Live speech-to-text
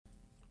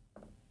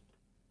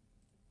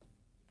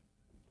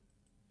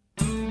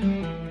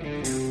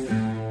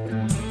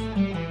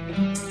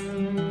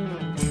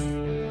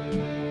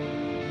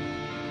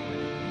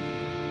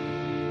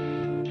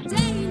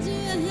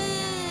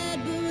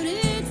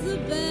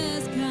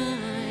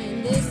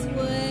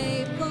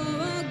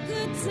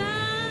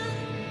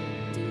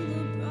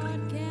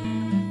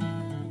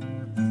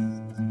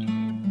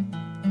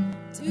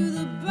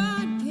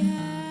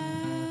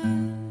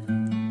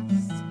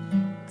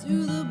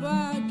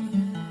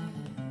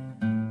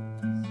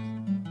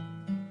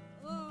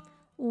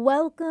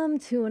welcome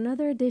to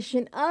another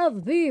edition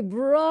of the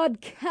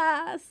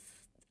broadcast.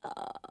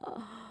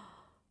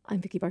 I'm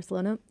Vicky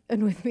Barcelona,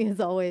 and with me, as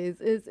always,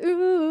 is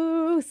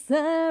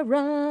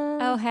Sarah.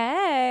 Oh,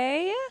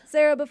 hey.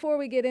 Sarah, before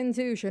we get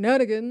into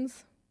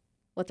shenanigans,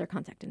 what's our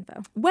contact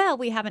info? Well,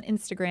 we have an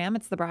Instagram.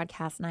 It's the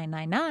Broadcast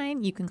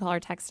 999. You can call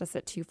or text us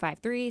at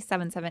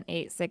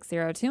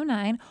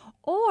 253-778-6029,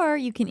 or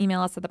you can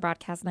email us at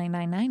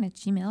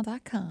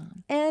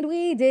thebroadcast999@gmail.com. And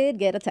we did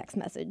get a text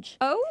message.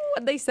 Oh,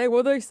 what'd they say?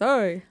 What'd they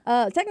say?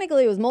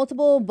 Technically, it was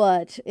multiple,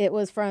 but it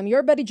was from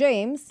your buddy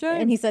James.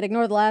 And he said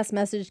ignore the last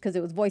message because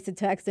it was voice to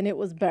text and it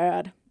was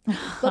bad.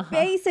 But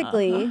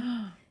basically,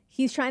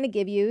 he's trying to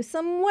give you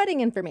some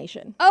wedding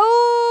information.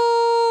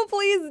 Oh,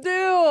 please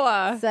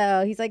do.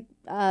 So he's like,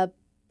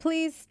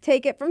 please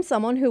take it from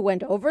someone who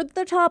went over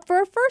the top for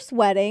our first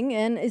wedding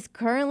and is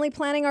currently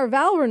planning our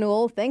vow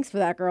renewal. Thanks for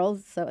that,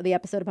 girls. So the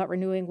episode about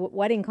renewing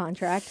wedding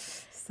contract.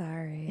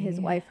 Sorry. His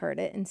wife heard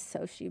it, and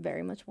so she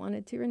very much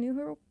wanted to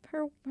renew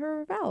her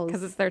vows.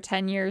 Because it's their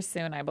 10 years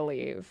soon, I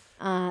believe.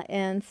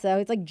 And so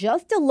it's like,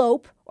 just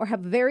elope or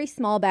have a very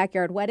small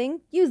backyard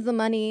wedding. Use the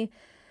money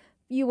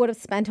you would have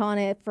spent on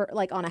it for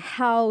like on a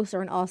house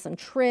or an awesome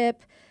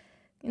trip.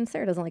 And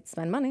Sarah doesn't like to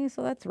spend money,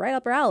 so that's right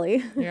up her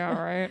alley.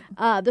 Yeah, right.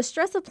 The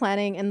stress of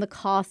planning and the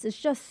cost is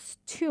just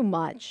too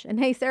much. And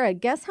hey, Sarah,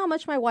 guess how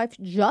much my wife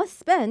just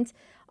spent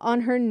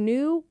on her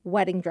new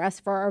wedding dress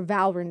for our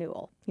vow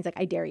renewal? He's like,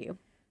 I dare you.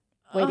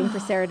 Waiting for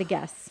Sarah to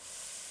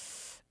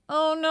guess.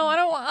 Oh, no, I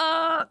don't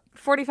want...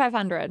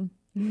 $4,500.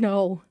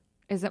 No.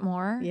 Is it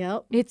more?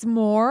 Yep. It's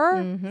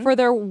more for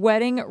their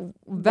wedding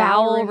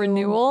vow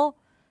renewal?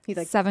 He's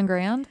like,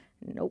 $7,000?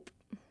 nope.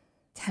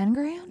 10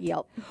 grand?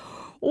 Yep.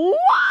 What?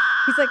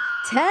 He's like,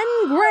 10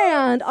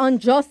 grand on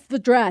just the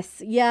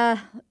dress.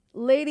 Yeah,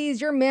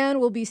 ladies, your man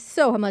will be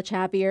so much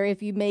happier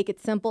if you make it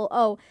simple.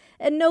 Oh,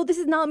 and no, this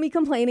is not me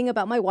complaining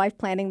about my wife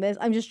planning this.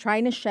 I'm just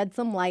trying to shed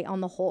some light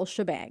on the whole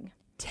shebang.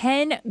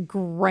 10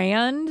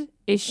 grand?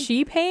 Is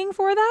she paying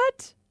for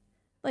that?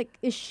 Like,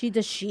 does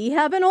she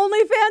have an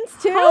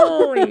OnlyFans too?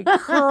 Holy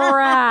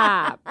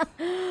crap.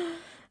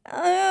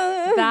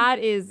 That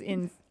is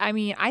I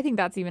think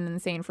that's even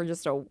insane for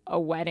just a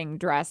wedding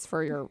dress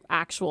for your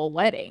actual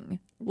wedding,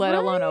 let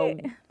alone a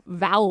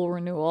vow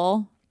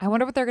renewal. I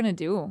wonder what they're going to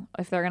do,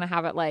 if they're going to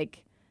have it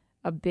like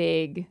a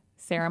big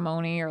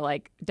ceremony or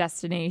like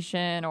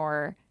destination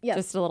or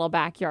just a little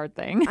backyard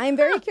thing. I'm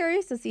very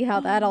curious to see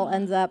how that all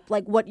ends up,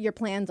 like what your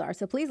plans are.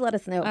 So please let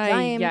us know.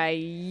 Yeah,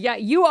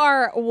 you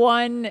are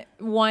one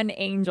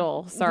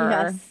angel,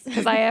 sir.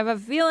 Because I have a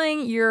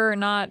feeling you're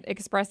not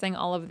expressing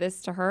all of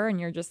this to her, and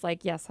you're just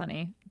like, yes,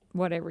 honey,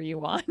 whatever you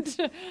want.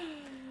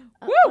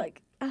 Woo!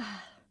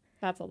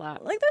 That's a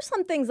lot. Like, there's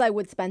some things I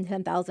would spend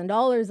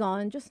 $10,000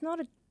 on, just not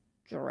a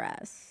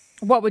dress.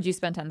 What would you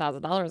spend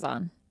 $10,000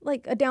 on?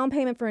 Like a down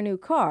payment for a new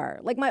car.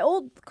 Like my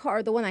old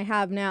car, the one I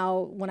have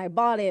now, when I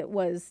bought it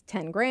was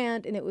 10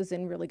 grand and it was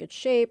in really good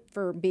shape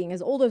for being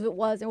as old as it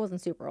was. It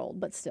wasn't super old,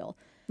 but still.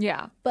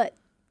 Yeah. But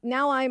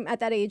now I'm at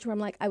that age where I'm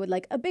like, I would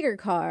like a bigger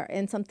car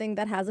and something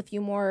that has a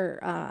few more,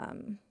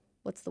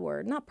 what's the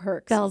word? Not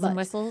perks. Bells and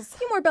whistles. A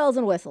few more bells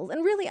and whistles.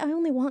 And really, I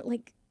only want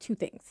like two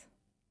things.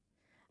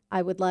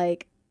 I would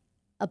like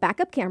a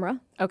backup camera.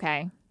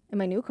 Okay. In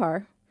my new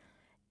car.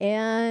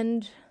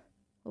 And...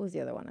 what was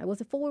the other one? I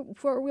was a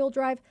four-wheel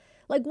drive.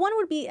 Like one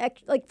would be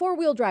like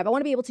four-wheel drive. I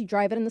want to be able to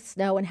drive it in the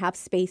snow and have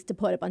space to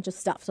put a bunch of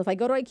stuff. So if I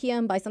go to IKEA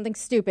and buy something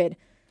stupid,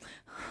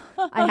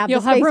 I have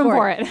You'll the space have room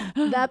for it.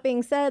 That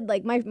being said,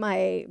 like my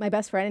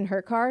best friend in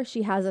her car,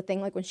 she has a thing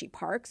like when she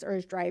parks or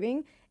is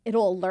driving,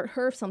 it'll alert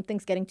her if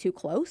something's getting too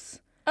close.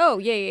 Oh,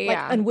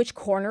 yeah. And which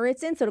corner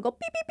it's in. So it'll go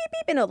beep, beep, beep,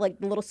 beep. And like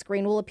the little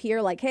screen will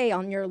appear like, hey,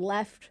 on your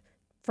left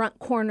front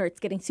corner, it's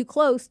getting too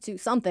close to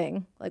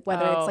something, like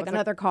whether it's like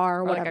another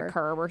car or whatever. Like a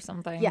curb or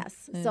something.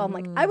 Yes. So I'm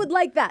like, I would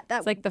like that.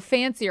 It's like the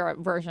fancier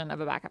version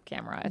of a backup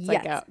camera. It's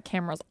like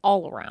cameras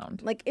all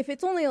around. Like if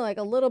it's only like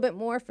a little bit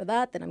more for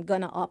that, then I'm going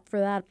to opt for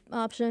that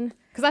option.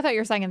 Because I thought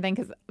your second thing,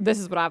 because this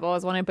is what I've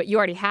always wanted, but you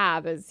already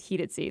have, is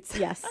heated seats.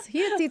 Yes.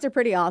 Heated seats are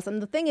pretty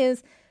awesome. The thing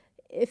is,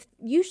 if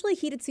usually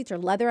heated seats are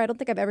leather, I don't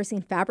think I've ever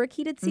seen fabric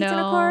heated seats in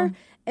a car.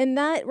 And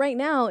that right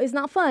now is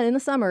not fun in the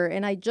summer.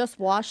 And I just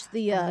washed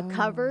the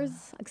covers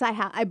because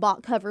I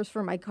bought covers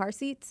for my car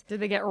seats. Did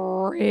they get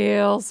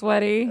real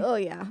sweaty? Oh,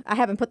 yeah. I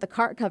haven't put the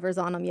cart covers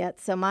on them yet,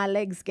 so my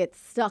legs get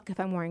stuck if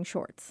I'm wearing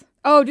shorts.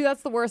 Oh, dude,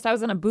 that's the worst. I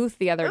was in a booth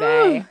the other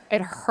day.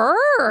 It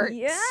hurt.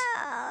 Yeah.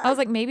 I was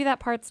like, maybe that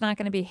part's not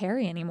going to be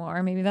hairy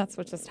anymore. Maybe that's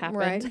what just happened.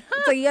 Right.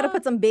 It's like you got to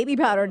put some baby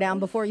powder down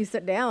before you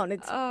sit down.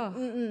 It's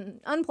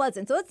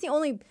unpleasant. So that's the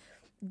only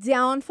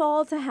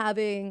downfall to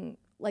having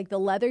like the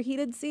leather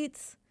heated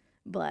seats.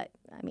 But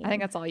I mean, I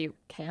think that's all you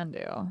can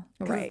do.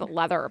 Right. It's the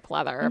leather or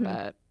pleather,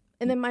 but.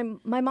 And then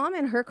my mom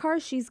in her car,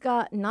 she's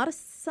got not a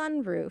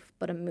sunroof,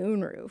 but a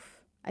moonroof.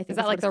 I think is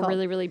that like the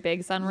really, really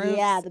big sunroof?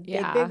 Yeah, the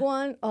big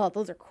one. Oh,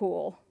 those are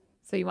cool.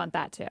 So you want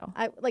that too?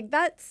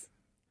 That's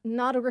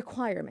not a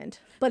requirement,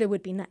 but it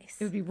would be nice.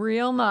 It would be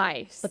real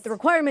nice. But the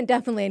requirement,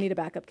 definitely I need a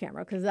backup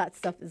camera because that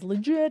stuff is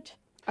legit.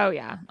 Oh,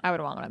 yeah. I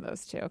would want one of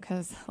those too.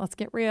 Because let's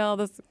get real.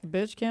 This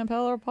bitch can't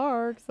parallel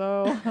park.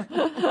 So,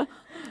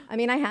 I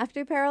mean, I have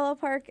to parallel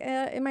park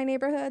in my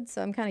neighborhood,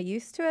 so I'm kind of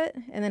used to it.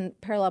 And then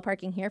parallel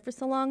parking here for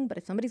so long. But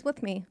if somebody's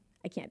with me,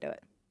 I can't do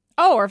it.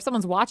 oh, or if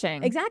someone's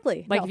watching.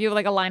 Exactly. Like No. if you have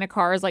like a line of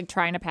cars like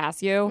trying to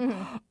pass you.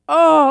 Mm-hmm.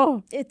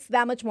 Oh, It's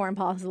that much more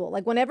impossible.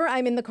 Like whenever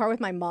I'm in the car with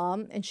my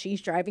mom and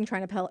she's driving,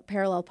 trying to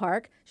parallel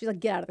park, she's like,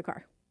 get out of the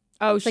car.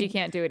 oh, she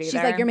can't do it either. She's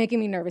like, you're making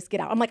me nervous.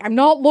 Get out. I'm like, I'm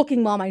not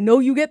looking, Mom. I know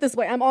you get this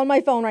way. I'm on my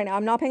phone right now.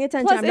 I'm not paying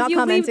attention. Plus, I'm if not you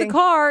commenting. leave the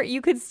car,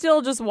 you could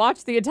still just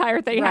watch the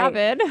entire thing Right.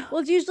 happen.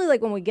 Well, it's usually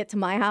like when we get to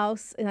my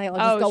house and I'll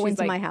just go she's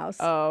into like, my house.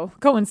 Oh,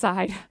 go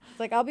inside. It's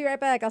like, I'll be right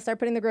back. I'll start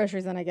putting the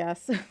groceries in, I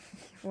guess.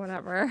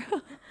 Whatever.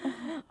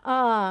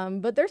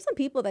 But there's some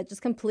people that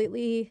just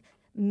completely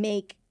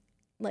make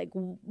like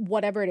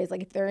whatever it is,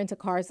 like if they're into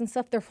cars and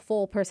stuff, their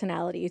full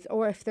personalities,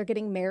 or if they're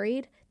getting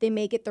married, they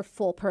make it their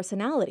full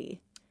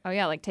personality. Oh,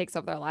 yeah, like takes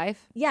up their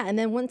life. Yeah, and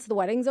then once the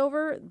wedding's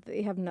over,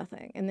 they have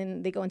nothing, and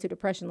then they go into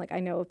depression. Like I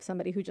know of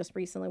somebody who just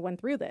recently went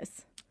through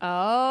this,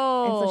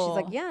 Oh. and so she's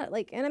like, yeah,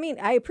 like, and I mean,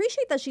 I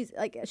appreciate that she's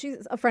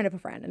a friend of a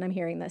friend, and I'm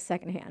hearing this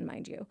secondhand,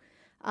 mind you.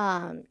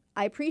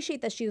 I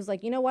appreciate that she was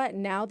like, you know what?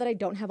 Now that I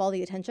don't have all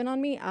the attention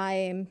on me,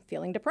 I'm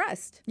feeling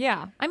depressed.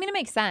 Yeah. I mean, it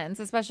makes sense,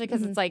 especially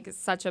because it's like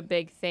such a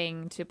big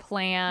thing to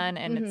plan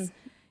and it's,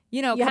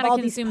 you know, You have kind all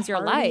of these consumes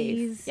your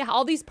parties. life. Yeah.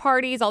 All these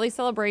parties, all these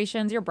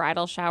celebrations, your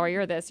bridal shower,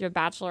 your this, your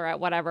bachelorette,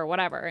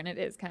 whatever. And it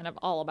is kind of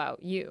all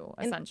about you,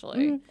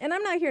 essentially. And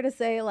I'm not here to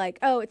say like,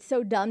 oh, it's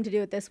so dumb to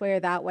do it this way or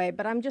that way,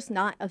 but I'm just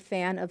not a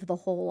fan of the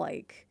whole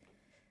like,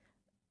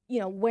 you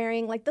know,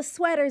 wearing like the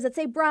sweaters that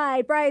say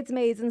bride,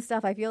 bridesmaids and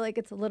stuff. I feel like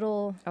it's a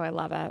little. Oh, I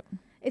love it.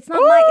 It's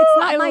not my. It's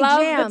not I my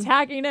love jam. the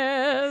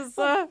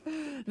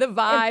tackiness, the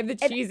vibe, the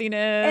cheesiness.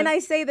 And I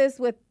say this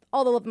with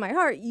all the love of my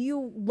heart.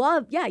 You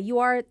love, you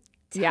are a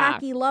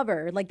tacky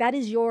lover. Like that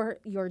is your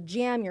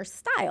jam, your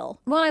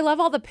style. Well, I love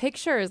all the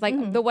pictures.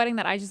 Like the wedding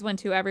that I just went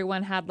to,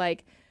 everyone had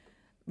like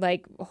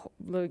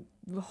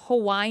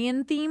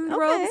Hawaiian themed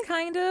robes,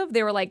 kind of.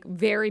 They were like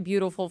very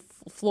beautiful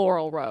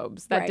floral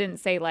robes that Right. didn't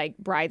say like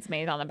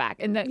bridesmaid on the back,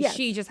 and Yes.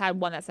 she just had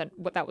one that said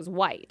that was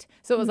white.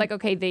 So it was like,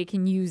 okay, they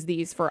can use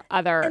these for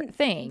other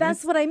things.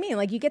 That's what I mean.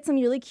 Like you get some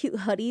really cute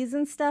hoodies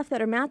and stuff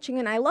that are matching,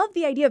 and I love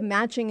the idea of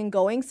matching and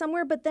going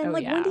somewhere. But then,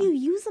 when yeah. do you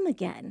use them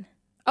again?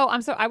 Oh,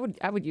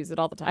 I would use it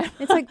all the time.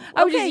 It's like,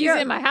 I would okay, just use you're-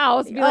 it in my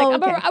house. Be Oh,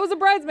 like, okay. I was a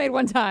bridesmaid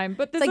one time,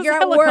 but this It's like is you're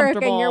at hella work and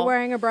comfortable. you're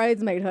wearing a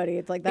bridesmaid hoodie.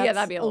 It's like that's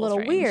that'd be a a little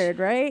little strange. weird,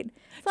 right?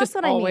 So Just that's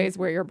what always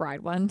wear your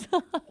bride one.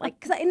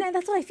 Like, and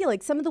that's what I feel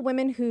like. Some of the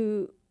women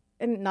who,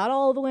 and not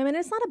all of the women,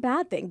 it's not a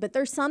bad thing, but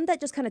there's some that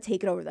just kind of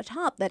take it over the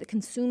top, that it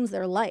consumes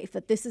their life,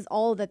 that this is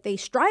all that they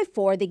strive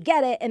for, they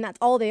get it, and that's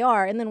all they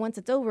are. And then once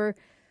it's over,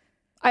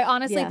 I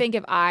honestly Yeah. think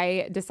if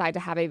I decide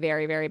to have a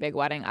very, very big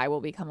wedding, I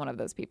will become one of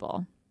those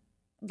people.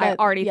 that-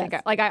 I already yes.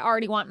 think, I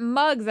already want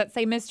mugs that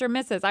say Mr.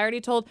 Mrs. I already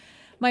told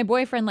my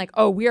boyfriend, like,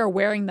 oh, we are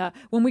wearing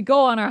when we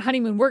go on our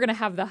honeymoon, we're going to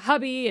have the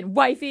hubby and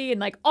wifey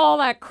and like all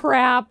that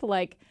crap.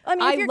 Like, I mean,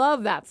 if I you're-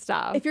 love that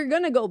stuff. If you're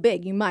going to go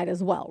big, you might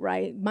as well,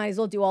 right? Might as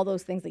well do all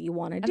those things that you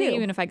want to I do. think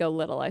even if I go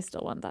little, I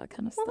still want that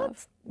kind of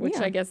stuff, which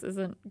yeah. I guess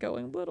isn't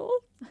going little.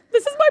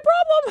 This is my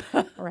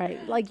problem.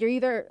 Right. Like you're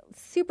either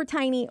super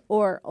tiny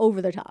or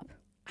over the top.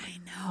 I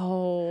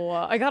know.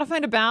 I got to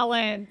find a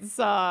balance.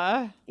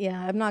 Yeah,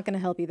 I'm not going to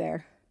help you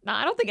there. No,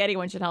 I don't think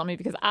anyone should help me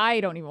because I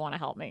don't even want to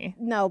help me.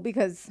 No,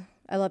 because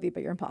I love you,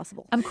 but you're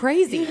impossible. I'm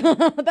crazy.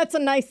 That's a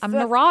nice. I'm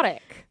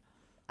neurotic.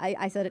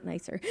 I said it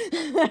nicer.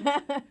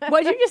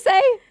 What did you just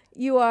say?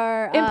 You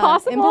are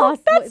Impossible?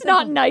 That's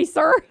not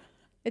nicer.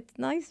 It's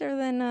nicer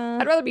than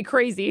I'd rather be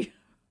crazy.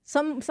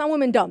 some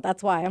women don't.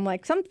 That's why I'm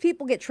like, some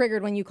people get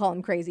triggered when you call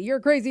them crazy. You're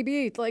a crazy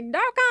bee. It's like,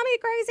 don't call me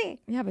crazy.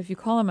 Yeah, but if you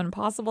call them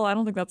impossible, I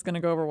don't think that's going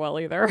to go over well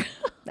either.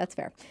 That's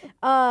fair.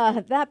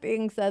 That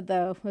being said,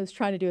 though, I was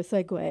trying to do a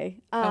segue.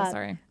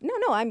 Sorry.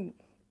 No,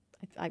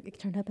 it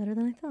turned out better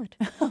than I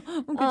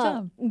thought. Good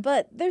job.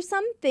 But there's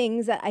some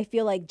things that I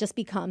feel like just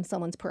become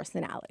someone's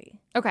personality.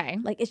 Okay.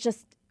 Like it's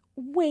just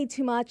way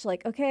too much.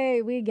 Like,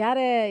 okay, we get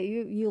it.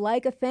 You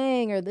like a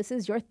thing, or this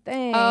is your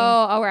thing. Oh,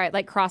 all right.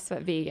 Like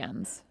CrossFit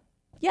vegans.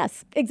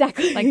 Yes,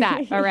 exactly. Like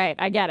that. All right.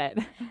 I get it.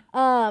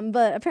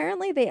 But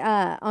apparently they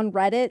on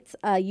Reddit,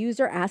 a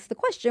user asked the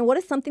question, what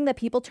is something that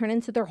people turn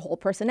into their whole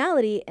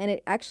personality? And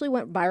it actually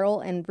went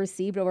viral and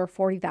received over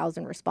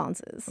 40,000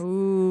 responses.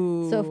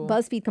 Ooh. So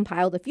BuzzFeed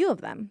compiled a few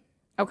of them.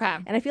 Okay.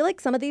 And I feel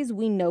like some of these,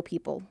 we know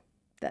people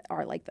that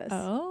are like this.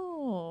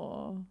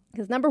 Oh.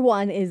 Because number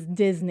one is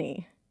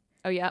Disney.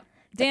 Oh, yeah.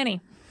 Danny.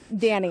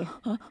 Danny.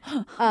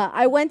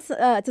 I went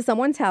to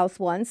someone's house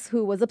once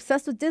who was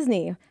obsessed with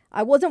Disney.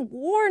 I wasn't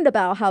warned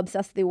about how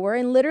obsessed they were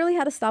and literally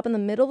had to stop in the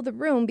middle of the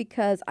room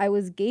because I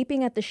was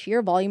gaping at the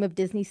sheer volume of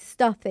Disney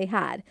stuff they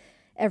had.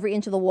 Every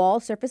inch of the wall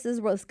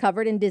surfaces was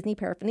covered in Disney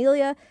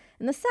paraphernalia.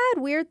 And the sad,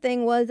 weird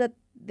thing was that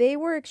they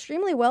were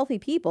extremely wealthy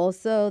people,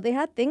 so they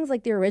had things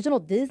like the original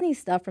Disney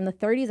stuff from the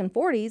 30s and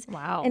 40s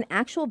Wow. and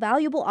actual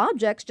valuable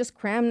objects just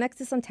crammed next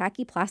to some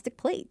tacky plastic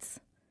plates.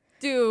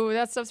 Dude,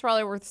 that stuff's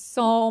probably worth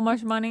so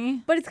much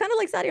money. But it's kind of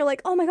like sad. You're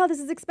like, oh my God, this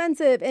is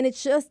expensive. And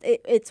it's just,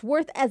 it's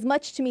worth as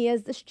much to me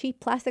as this cheap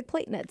plastic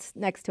plate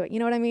next to it. You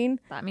know what I mean?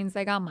 That means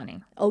they got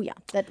money. Oh yeah,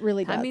 that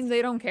really does. That means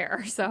they don't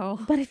care. So,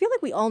 But I feel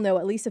like we all know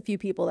at least a few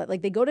people that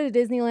like they go to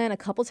Disneyland a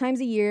couple times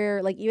a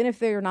year, like even if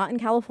they're not in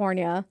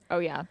California. oh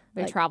yeah,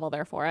 they travel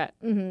there for it.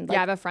 Yeah, I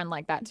have a friend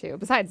like that too.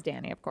 Besides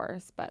Danny, of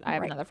course, but I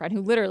have another friend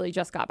who literally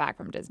just got back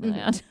from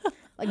Disneyland.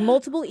 Like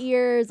multiple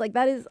years, like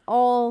that is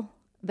all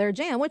their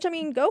jam, which I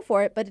mean, go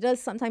for it, but it does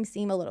sometimes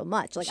seem a little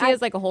much. Like She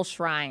has like a whole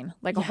shrine,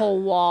 like a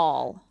whole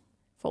wall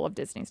full of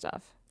Disney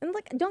stuff. and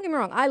like don't get me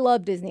wrong, I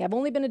love Disney. I've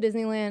only been to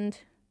Disneyland,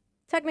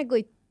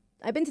 technically,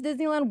 I've been to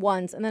Disneyland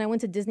once, and then I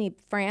went to Disney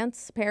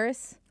France,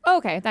 Paris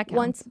Okay, that counts.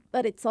 once,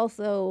 but it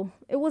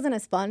wasn't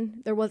as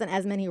fun. There wasn't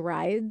as many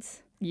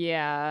rides.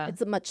 Yeah.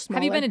 It's a much smaller.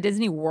 Have you been to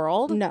Disney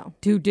World? No.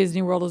 Dude,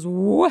 Disney World is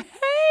way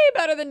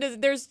better than Disney.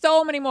 There's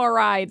so many more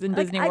rides in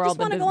Disney I World just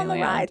want than to go on the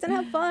Disneyland. rides and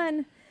have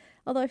fun.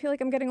 Although I feel like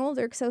I'm getting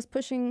older because I was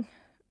pushing.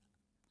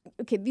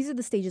 Okay, these are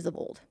the stages of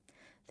old.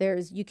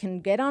 You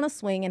can get on a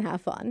swing and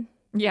have fun.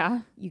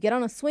 Yeah. You get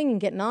on a swing and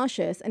get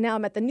nauseous. And now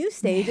I'm at the new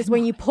stage is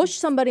when you push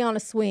somebody on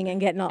a swing and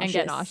get nauseous. And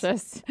get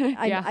nauseous.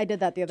 I did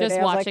that the other Just day.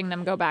 I was watching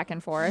them go back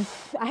and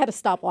forth. like, I had to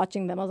stop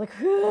watching them. I was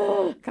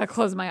like, Gotta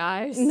close my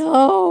eyes.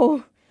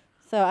 no.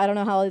 So I don't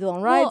know how I do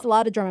on rides. A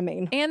lot of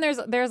Dramamine. And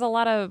there's a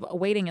lot of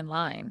waiting in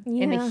line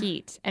in the Yeah.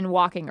 heat and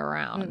walking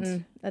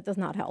around. That does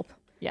not help.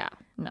 Yeah.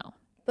 No.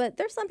 But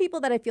there's some people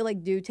that I feel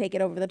like do take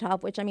it over the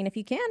top, which I mean, if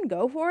you can,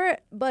 go for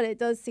it. But it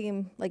does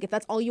seem like if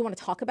that's all you want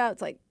to talk about,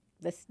 it's like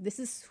this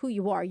is who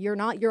you are. You're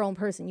not your own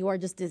person. You are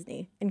just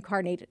Disney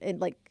incarnated in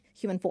like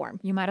human form.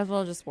 You might as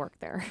well just work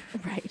there.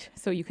 Right.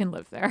 So you can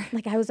live there.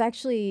 Like I was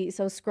actually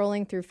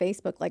scrolling through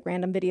Facebook, like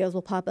random videos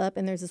will pop up,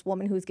 and there's this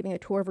woman who was giving a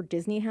tour of her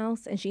Disney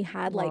house, and she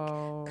had like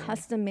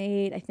custom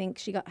made. I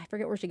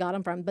forget where she got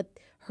them from, but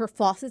her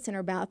faucets in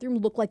her bathroom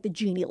look like the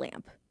genie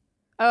lamp.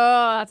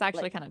 Oh, that's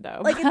actually kind of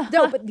dope. Like it's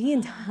dope, but the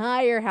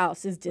entire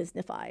house is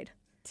Disneyfied.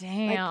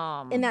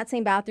 Damn. In that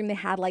same bathroom, they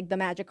had like the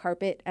magic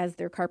carpet as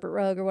their carpet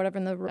rug or whatever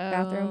in the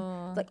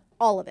bathroom. It's like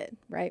all of it,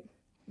 right?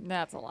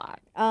 That's a lot.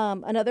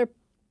 Another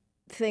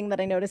thing that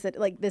I noticed that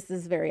like this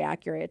is very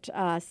accurate.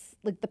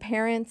 Like the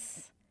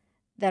parents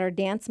that are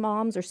dance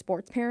moms or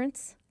sports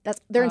parents,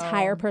 that's their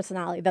entire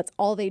personality. That's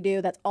all they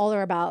do. That's all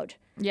they're about.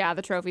 Yeah,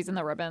 the trophies and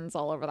the ribbons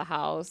all over the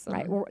house.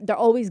 Right. They're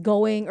always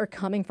going or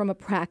coming from a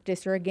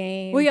practice or a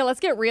game. Well, yeah,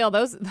 let's get real.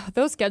 Those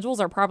schedules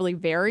are probably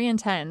very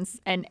intense,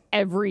 and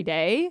every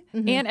day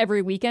and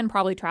every weekend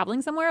probably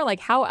traveling somewhere. Like,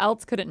 how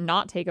else could it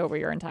not take over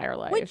your entire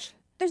life? Which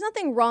there's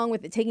nothing wrong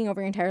with it taking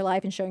over your entire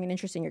life and showing an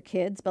interest in your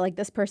kids. But like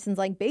this person's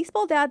like,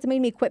 baseball dads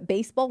made me quit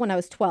baseball when I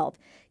was 12.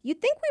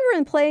 You'd think we were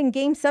in playing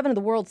Game 7 of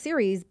the World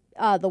Series.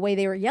 The way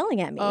they were yelling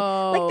at me,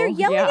 like they're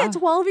yelling at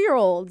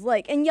 12-year-olds,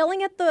 like and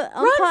yelling at the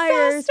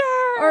umpires,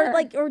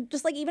 or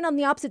just like even on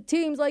the opposite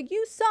teams, like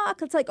you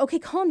suck. It's like, okay,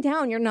 calm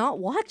down. You're not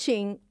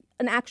watching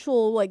an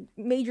actual like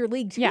major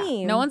league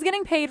team. Yeah, no one's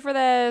getting paid for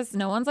this.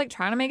 No one's like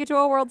trying to make it to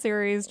a World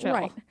Series. Chill.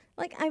 Right.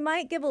 Like I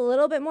might give a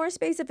little bit more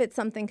space if it's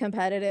something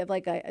competitive,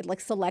 like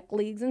select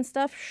leagues and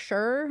stuff.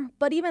 Sure,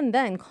 but even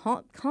then,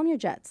 calm your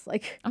jets.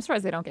 Like I'm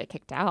surprised they don't get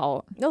kicked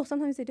out. no,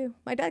 sometimes they do.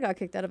 My dad got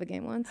kicked out of a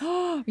game once.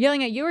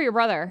 Yelling at you or your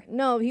brother?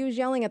 No, he was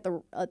yelling at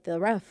the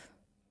ref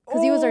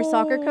because he was our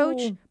soccer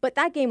coach. But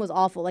that game was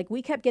awful. Like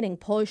we kept getting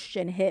pushed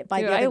and hit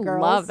by Dude, the other I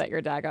girls. love that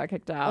your dad got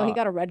kicked out. Oh, he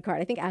got a red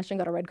card. I think Ashton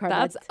got a red card.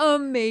 That's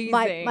amazing.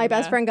 My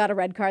best friend got a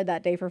red card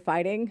that day for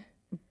fighting.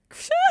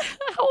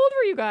 How old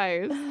were you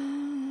guys?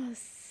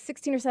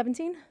 16 or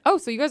 17. Oh,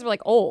 so you guys were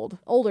like old.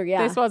 Older,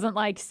 yeah. This wasn't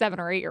like 7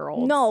 or 8 year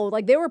olds. No,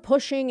 like they were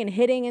pushing and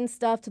hitting and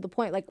stuff to the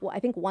point, like I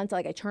think once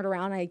like I turned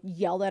around and I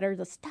yelled at her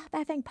to stop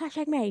effing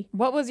pushing me.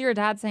 What was your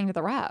dad saying to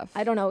the ref?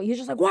 I don't know. He was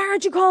just like, why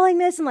aren't you calling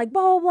this? And like,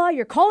 blah, blah, blah.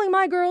 You're calling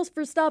my girls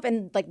for stuff.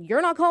 And like,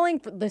 you're not calling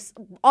for this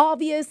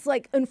obvious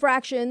like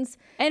infractions.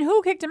 And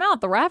who kicked him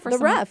out? The ref or The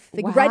someone? ref.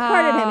 They red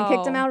carded him and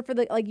kicked him out for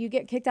like you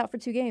get kicked out for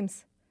 2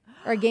 games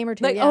or a game or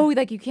 2. Like, yeah. oh,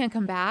 like you can't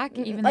come back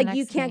even like the next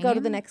you can't go to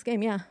the game? next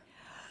game. Yeah.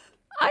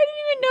 I didn't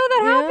even know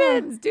that Yeah.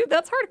 happens. Dude,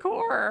 that's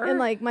hardcore. And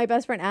like my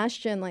best friend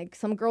Ashton, like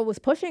some girl was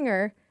pushing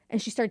her and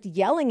she started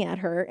yelling at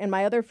her. And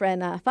my other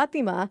friend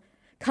Fatima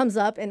comes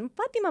up, and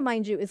Fatima,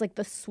 mind you, is like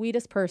the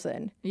sweetest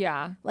person.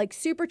 yeah. Like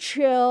super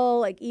chill,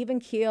 like even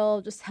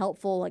keel, just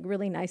helpful, like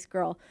really nice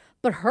girl.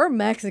 But her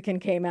Mexican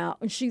came out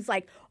and she's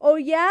like, oh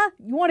yeah,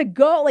 you want to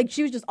go? Like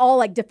she was just all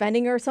like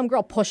defending her. Some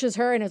girl pushes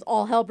her and it's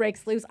all hell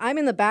breaks loose. I'm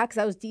in the back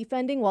because I was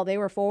defending while they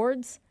were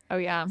forwards. Oh,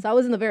 yeah. So I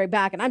was in the very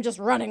back and I'm just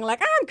running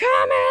like, I'm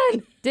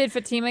coming. Did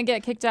Fatima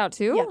get kicked out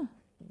too? Yeah.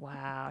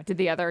 Wow. Did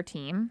the other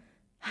team?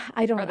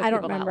 I don't Or the people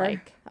that, remember.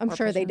 like, I'm were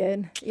sure they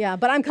pushing? did. Yeah,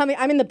 but I'm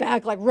in the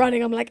back like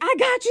running. I'm like, I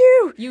got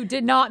you. You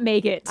did not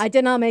make it. I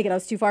did not make it. I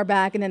was too far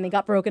back and then they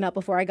got broken up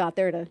before I got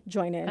there to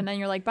join in. And then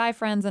you're like, bye,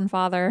 friends and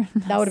father.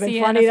 that would have See been you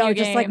in a funny though, few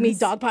just like me games.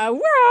 dogpile.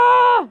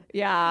 Wah!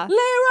 Yeah.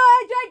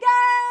 Leroy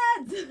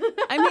Jenkins!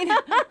 I mean,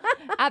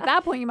 at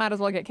that point, you might as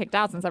well get kicked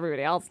out since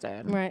everybody else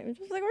did. Right. We're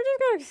just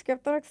going to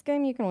skip the next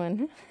game. You can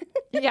win.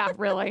 Yeah,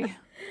 really.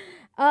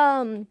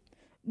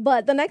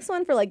 But the next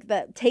one for like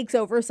that takes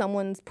over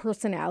someone's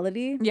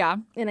personality. Yeah.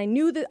 And I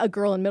knew that a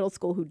girl in middle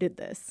school who did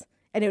this,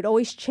 and it would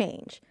always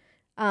change.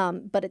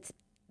 But it's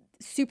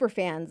super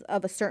fans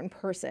of a certain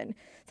person.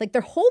 It's like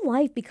their whole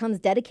life becomes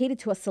dedicated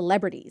to a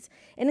celebrities.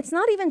 And it's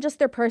not even just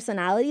their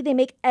personality. They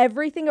make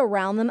everything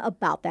around them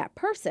about that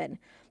person.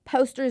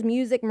 Posters,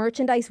 music,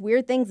 merchandise,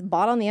 weird things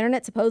bought on the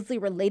internet supposedly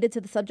related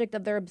to the subject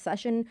of their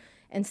obsession,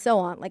 and so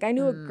on. Like I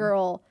knew a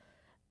girl,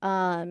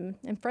 I'm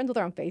friends with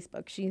her on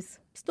Facebook. She's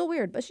still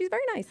weird, but she's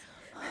very nice.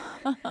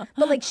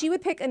 But like she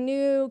would pick a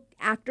new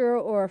actor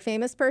or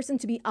famous person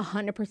to be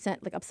 100%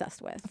 like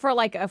obsessed with. For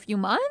like a few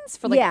months?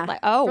 For like, Yeah,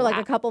 for like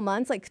a couple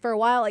months. Like for a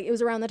while, like it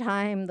was around the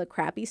time the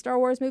crappy Star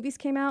Wars movies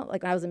came out,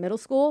 like when I was in middle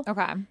school.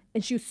 Okay.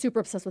 And she was super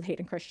obsessed with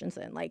Hayden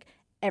Christensen. Like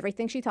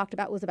everything she talked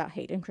about was about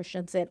Hayden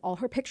Christensen. All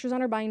her pictures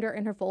on her binder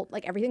and her fold,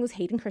 like everything was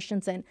Hayden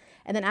Christensen.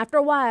 And then after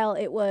a while,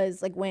 it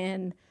was like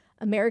when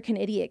American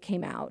Idiot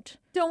came out.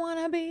 Don't want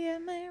to be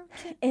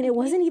American. And it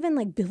wasn't even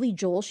like Billy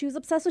Joel she was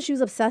obsessed with. She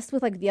was obsessed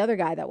with like the other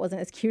guy that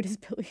wasn't as cute as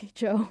Billy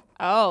Joe.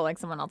 Oh, like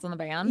someone else in the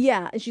band?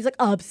 Yeah. And she's like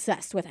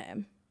obsessed with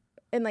him.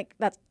 And like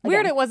that's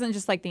Weird again, it wasn't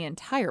just like the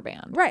entire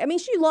band. right. I mean,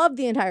 she loved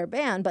the entire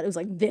band, but it was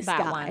like this That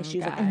guy one she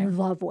was like guy. in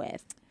love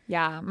with.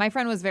 Yeah. My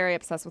friend was very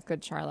obsessed with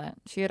Good Charlotte.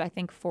 She had, I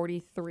think,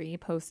 43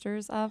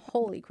 posters of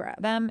Holy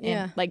crap. them.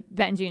 Yeah. And like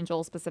Benji and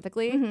Joel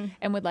specifically.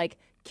 And would like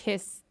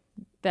kiss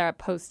their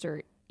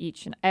poster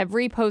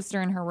every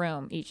poster in her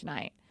room each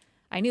night.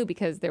 I knew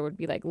because there would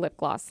be like lip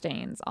gloss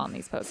stains on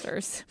these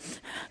posters.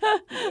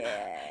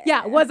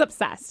 Yeah, was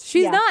obsessed.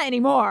 She's Yeah. not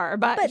anymore,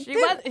 but she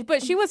there- was.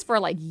 But she was for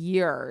like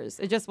years.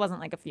 It just wasn't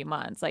like a few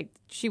months. Like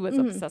she was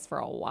obsessed for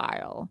a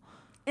while.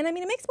 And I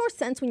mean, it makes more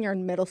sense when you're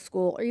in middle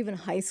school or even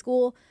high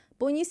school.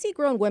 But when you see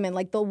grown women,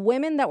 like the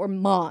women that were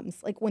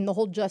moms, like when the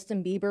whole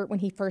Justin Bieber, when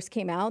he first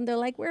came out, and they're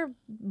like, we're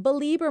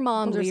Belieber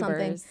moms or something.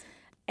 Believers.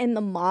 And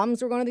the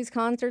moms were going to these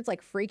concerts,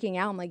 like freaking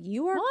out. I'm like,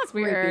 you are Well, that's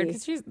creepy. weird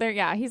because she's there.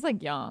 Yeah, he's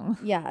like young.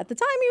 Yeah, at the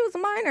time he was a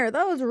minor.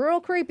 That was real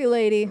creepy,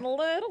 lady. A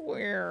little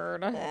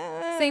weird.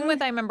 Same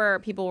with, I remember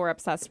people were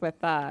obsessed with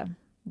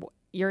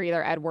you're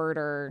either Edward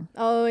or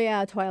Oh,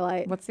 yeah,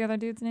 Twilight. what's the other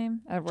dude's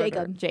name? Edward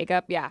Jacob. Or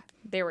Jacob. Yeah,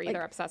 they were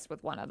either obsessed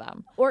with one of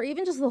them. Or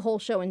even just the whole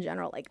show in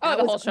general. Like, Oh, that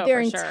the was whole show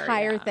their for sure,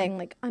 entire yeah. thing.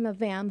 Like, I'm a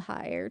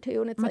vampire,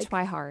 too. And it's Much like,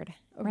 why hard,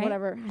 right?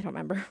 whatever. I don't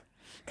remember.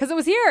 Because it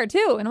was here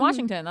too in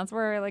Washington. That's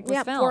where like was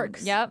Yeah, filmed.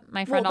 Forks. Yep,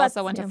 my friend Well, also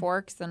that's- went to yeah.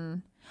 Forks,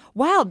 and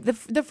wow, the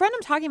friend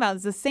I'm talking about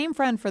is the same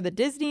friend for the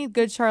Disney,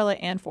 Good Charlotte,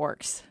 and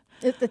Forks.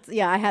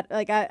 Yeah, I had,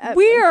 like, I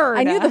Weird.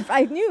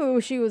 I knew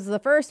she was the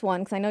first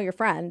one because I know your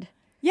friend.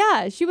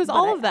 Yeah, she was But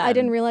all of them. I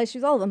didn't realize she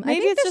was all of them. I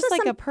Maybe think it's there's just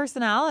like some- a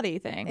personality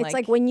thing. It's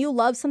like when you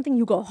love something,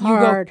 you go you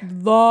hard.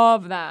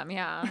 love them.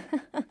 Yeah.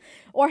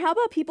 Or how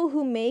about people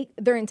who make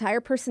their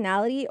entire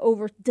personality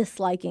over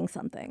disliking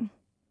something?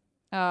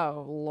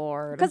 Oh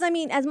Lord. Because I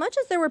mean, as much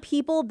as there were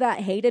people that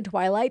hated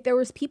Twilight, there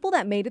was people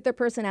that made it their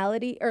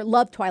personality, or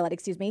loved Twilight,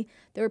 excuse me.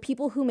 There were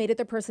people who made it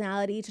their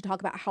personality to talk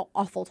about how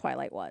awful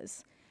Twilight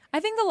was. I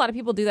think a lot of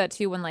people do that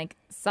too when like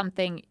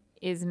something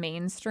is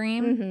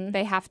mainstream.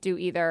 They have to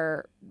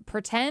either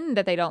pretend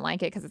that they don't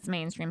like it because it's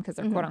mainstream because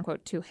they're quote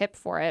unquote too hip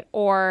for it,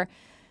 or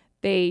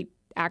they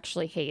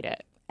actually hate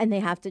it. And they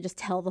have to just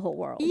tell the whole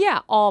world. Yeah,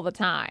 all the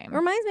time. It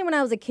reminds me when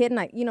I was a kid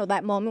and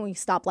that moment when you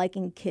stop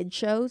liking kid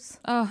shows.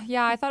 Oh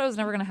yeah, I thought it was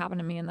never gonna happen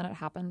to me, and then it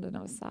happened, and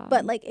it was sad.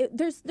 But like,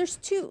 there's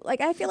two,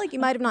 like, I feel like you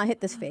might have not hit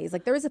this phase.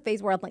 Like there was a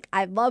phase where I'm like,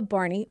 I love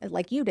Barney,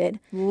 like you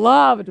did.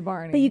 loved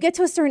Barney. But you get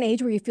to a certain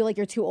age where you feel like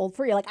you're too old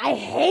for it. You're like, I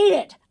hate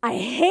it. I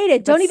hate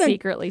it. But Don't even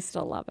secretly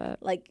still love it.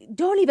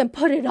 don't even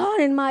put it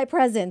on in my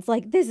presence.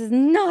 Like, this is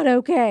not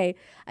okay.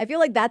 I feel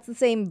like that's the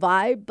same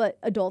vibe, but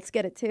adults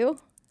get it too.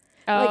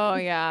 Oh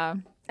yeah.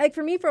 Like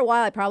for me, for a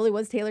while, I probably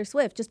was Taylor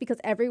Swift just because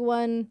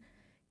everyone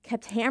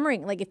kept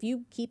hammering. Like, if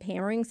you keep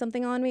hammering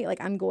something on me, like,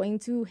 I'm going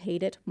to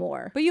hate it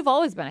more. But you've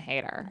always been a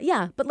hater.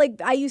 Yeah, but like,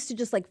 I used to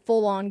just like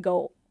full on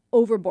go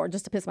overboard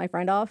just to piss my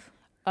friend off.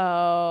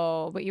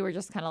 Oh, but you were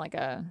just kind of like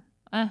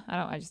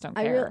I just don't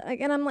care.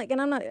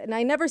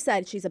 I never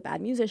said she's a bad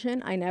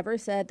musician. I never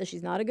said that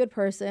she's not a good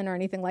person or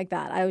anything like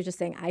that. I was just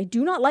saying I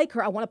do not like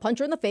her. I want to punch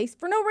her in the face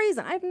for no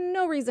reason. I have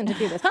no reason to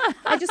do this.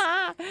 I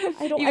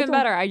don't. Even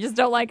better. I just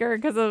don't like her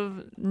because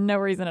of no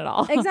reason at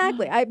all.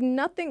 Exactly. I have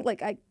nothing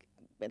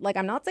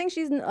I'm not saying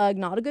she's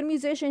not a good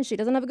musician. She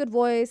doesn't have a good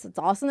voice. It's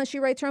awesome that she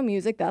writes her own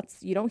music.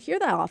 You don't hear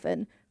that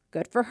often.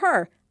 Good for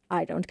her.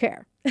 I don't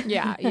care.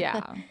 Yeah.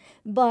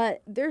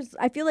 But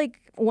I feel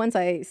like once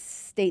I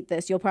state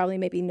this, you'll probably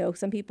maybe know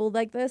some people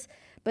like this.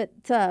 But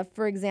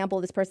for example,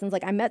 this person's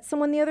like, I met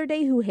someone the other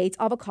day who hates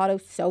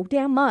avocados so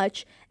damn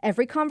much.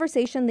 Every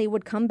conversation, they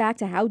would come back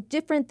to how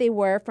different they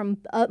were from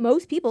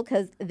most people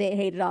because they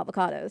hated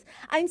avocados.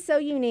 I'm so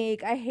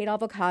unique. I hate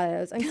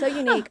avocados. I'm so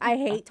unique. I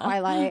hate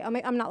Twilight.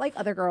 I'm not like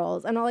other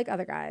girls. I'm not like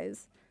other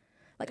guys.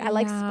 Like, I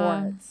like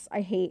sports. I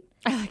hate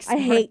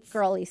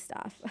girly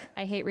stuff.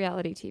 I hate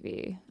reality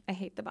TV. I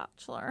hate The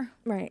Bachelor.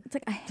 Right. It's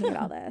like, I hate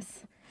all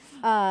this.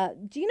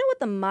 Do you know what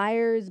the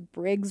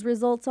Myers-Briggs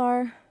results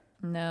are?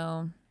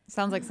 No.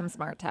 Sounds like some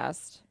smart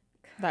test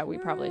that we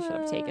probably should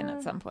have taken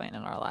at some point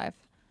in our life.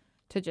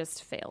 to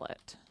just fail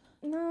it?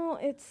 No,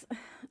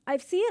 I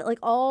see it like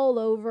all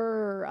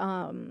over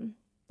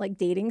like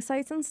dating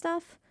sites and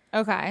stuff.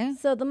 Okay.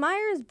 So the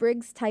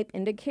Myers-Briggs Type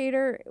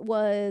Indicator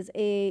was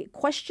a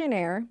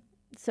questionnaire.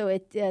 So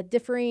it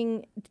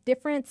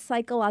different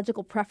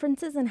psychological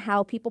preferences and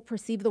how people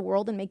perceive the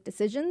world and make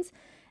decisions.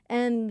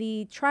 And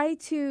they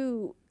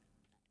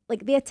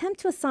attempt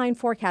to assign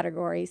 4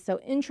 categories. So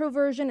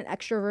introversion and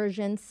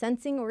extroversion,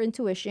 sensing or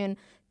intuition,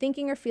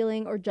 thinking or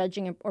feeling or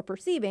judging or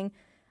perceiving.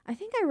 I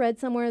think I read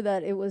somewhere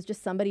that it was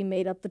just somebody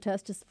made up the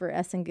test just for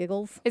S and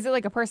giggles. Is it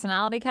like a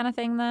personality kind of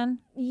thing then?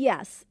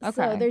 Yes. Okay.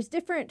 So there's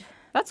different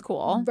That's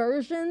cool.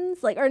 versions,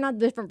 or not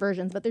different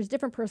versions, but there's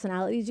different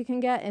personalities you can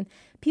get. And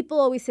people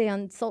always say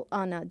on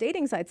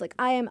dating sites, like,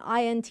 I am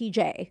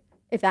INTJ,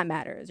 if that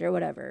matters, or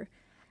whatever.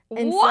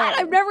 And what?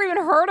 so, I've never even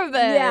heard of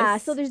this. yeah,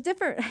 so there's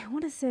different, I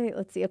want to say,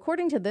 let's see,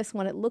 according to this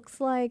one, it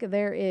looks like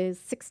there is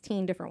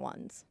 16 different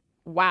ones.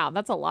 Wow,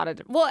 that's a lot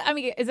of. Well, I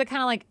mean, is it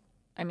kind of like?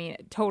 I mean,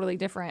 totally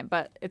different,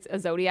 but it's a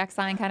zodiac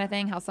sign kind of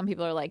thing. How some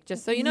people are like,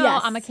 just so you know,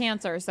 Yes. I'm a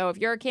Cancer. So if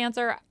you're a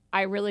Cancer,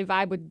 I really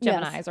vibe with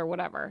Geminis or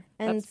whatever.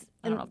 And,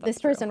 I don't know if that's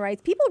this person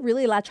writes, people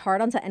really latch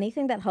hard onto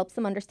anything that helps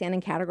them understand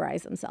and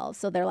categorize themselves.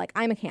 So they're like,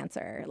 I'm a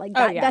Cancer. Like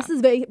that, yeah. This is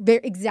very,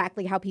 very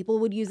exactly how people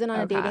would use it on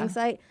a Okay. dating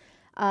site.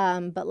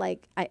 But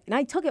like,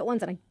 I took it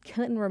once and I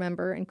couldn't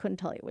remember and couldn't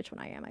tell you which one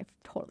I am. I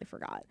totally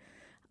forgot.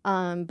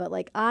 But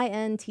like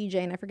INTJ,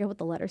 and I forget what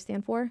the letters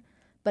stand for,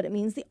 but it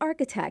means the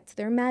architect.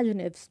 They're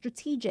imaginative,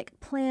 strategic,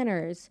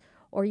 planners.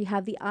 Or you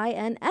have the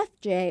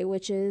INFJ,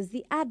 which is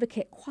the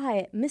advocate,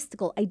 quiet,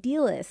 mystical,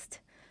 idealist.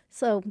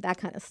 So that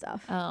kind of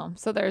stuff. Oh,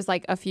 so there's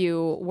like a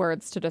few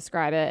words to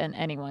describe it, and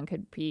anyone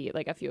could be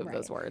like a few of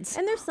those words.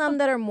 And there's some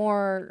that are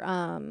more,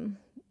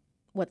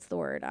 what's the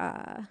word?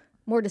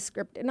 More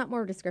descriptive, not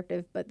more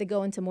descriptive, but they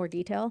go into more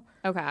detail.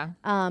 Okay.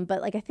 But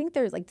like I think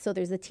there's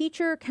there's a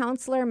teacher,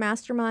 counselor,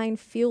 mastermind,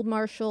 field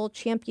marshal,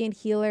 champion,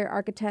 healer,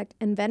 architect,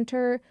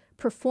 inventor,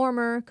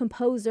 performer,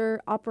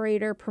 composer,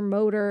 operator,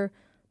 promoter,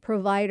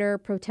 provider,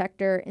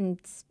 protector,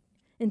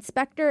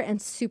 inspector,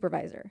 and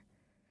supervisor.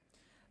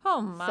 Oh,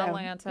 my So,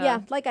 Lanta. yeah,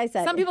 like I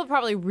said. Some people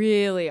probably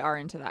really are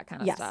into that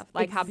kind of Yes, stuff.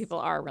 Like how people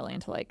are really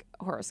into like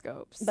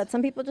horoscopes. But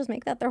some people just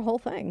make that their whole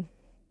thing.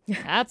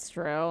 That's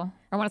true.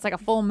 Or when it's like a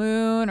full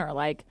moon, or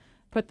like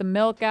put the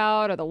milk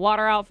out or the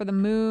water out for the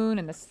moon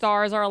and the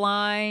stars are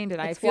aligned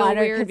and It's I feel water,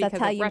 weird 'cause that's because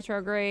how of you-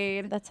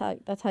 retrograde. That's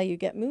how you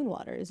get moon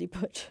water is you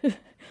put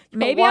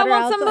Maybe I water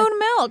want some outside. moon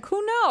milk.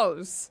 Who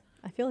knows?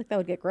 I feel like that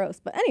would get gross.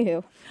 But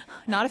anywho,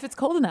 Not if it's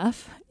cold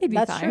enough. It'd be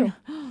that's fine.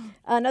 true.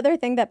 Another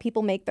thing that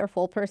people make their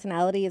full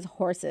personality is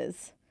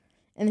horses.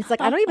 And it's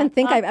like, I don't even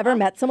think I've ever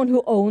met someone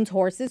who owns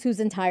horses whose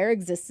entire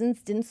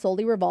existence didn't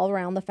solely revolve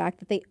around the fact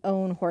that they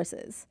own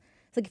horses.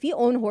 It's like if you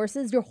own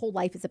horses, your whole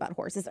life is about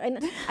horses. And I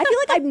feel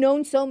like I've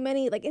known so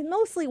many, like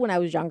mostly when I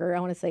was younger, I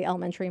want to say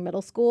elementary and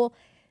middle school,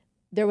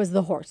 there was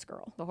the horse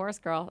girl. The horse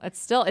girl. It's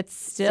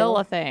still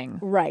a thing.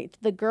 Right.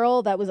 The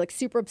girl that was like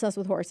super obsessed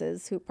with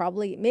horses who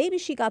maybe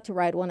she got to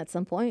ride one at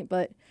some point,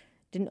 but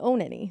didn't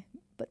own any.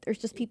 But there's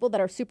just people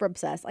that are super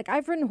obsessed. Like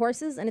I've ridden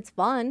horses and it's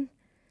fun.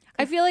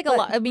 I feel like a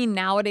lot. I mean,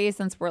 nowadays,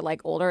 since we're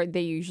like older,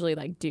 they usually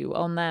like do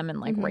own them and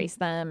like race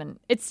them, and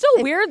it's still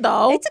weird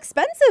though. It's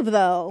expensive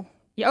though.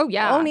 Oh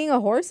yeah. Owning a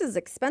horse is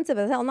expensive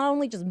as hell. Not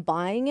only just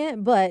buying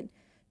it, but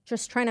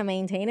just trying to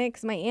maintain it.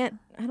 Because my aunt,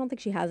 I don't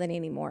think she has any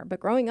anymore. But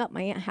growing up,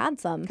 my aunt had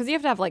some. Because you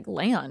have to have like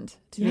land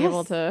to be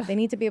able to. They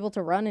need to be able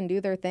to run and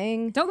do their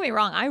thing. Don't get me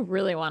wrong. I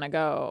really want to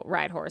go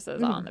ride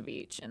horses on the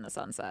beach in the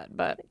sunset,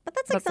 but But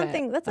that's like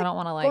it. that's I like don't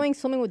want to like. going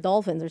swimming with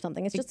dolphins or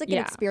something. It's just like an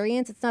Yeah.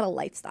 experience. It's not a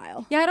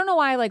lifestyle. Yeah, I don't know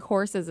why like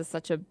horses is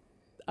such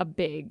a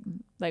big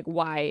like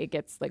why it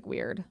gets like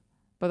weird,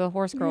 but the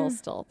horse girl is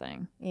still a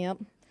thing. Yep.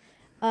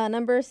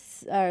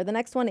 The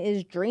next one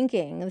is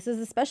drinking. This is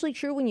especially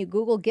true when you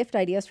Google gift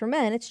ideas for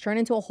men. It's turned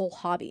into a whole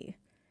hobby.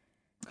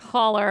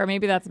 Holler,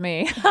 maybe that's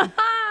me.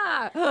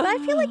 But I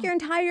feel like your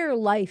entire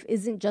life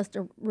isn't just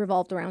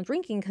revolved around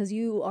drinking because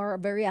you are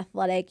very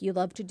athletic. You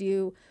love to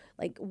do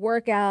like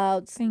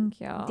workouts,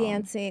 Thank you.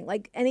 dancing,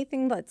 like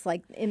anything that's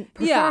like Yeah,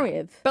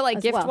 performative. but like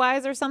as gift well.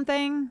 wise or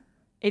something,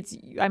 it's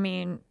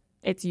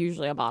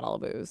usually a bottle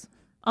of booze,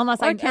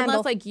 unless Or a candle.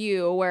 unless like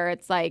you where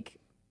it's like.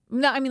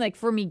 No, I mean like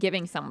for me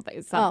giving something,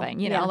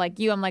 you know, yeah. like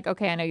you, I'm like,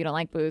 okay, I know you don't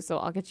like booze, so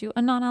I'll get you a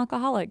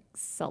non-alcoholic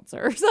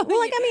seltzer or something. Well,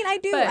 like I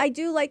mean, But- I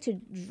do like to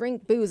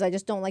drink booze. I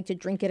just don't like to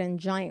drink it in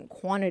giant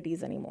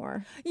quantities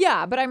anymore.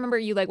 Yeah, but I remember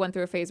you like went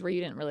through a phase where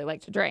you didn't really like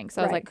to drink,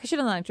 so I was Right. like, she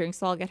doesn't like to drink,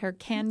 so I'll get her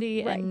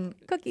candy and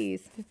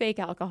Cookies. fake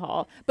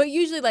alcohol. But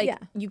usually, like, Yeah.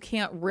 you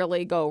can't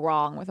really go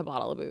wrong with a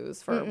bottle of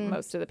booze for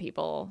most of the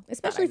people, that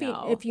Especially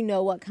I if you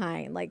know what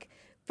kind. Like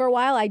for a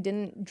while I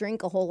didn't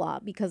drink a whole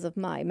lot because of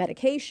my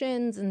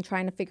medications and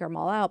trying to figure them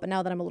all out. But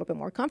now that I'm a little bit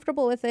more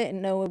comfortable with it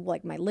and know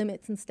like my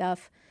limits and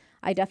stuff,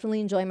 I definitely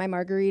enjoy my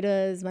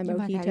margaritas, my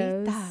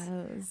mojitos.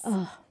 Margaritas.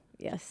 Oh,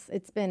 yes.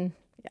 It's been,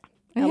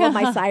 I love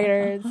my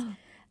ciders.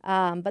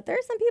 But there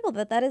are some people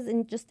that is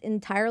just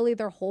entirely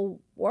their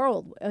whole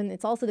world. And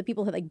it's also the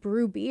people who like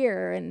brew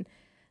beer and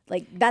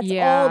like that's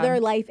Yeah. all their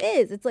life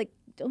is. It's like,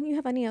 don't you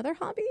have any other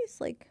hobbies?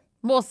 Like,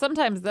 Well,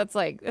 sometimes that's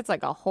like it's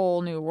like a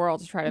whole new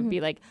world to try to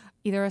be like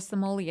either a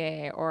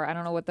sommelier or I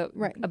don't know what the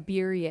Right. a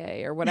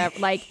beerier or whatever.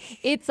 Like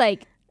it's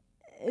like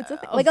It's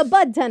like a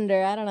bud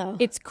tender. I don't know.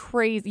 it's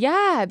crazy.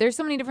 Yeah, there's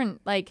so many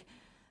different like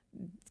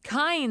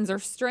kinds or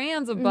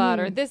strands of bud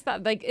or this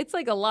that like it's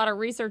like a lot of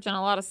research and a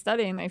lot of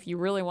studying if you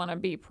really want to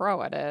be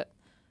pro at it.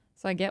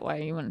 So I get why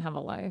you wouldn't have a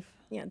life.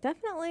 Yeah,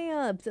 definitely.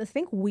 I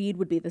think weed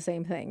would be the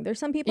same thing. There's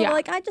some people Yeah.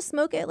 like I just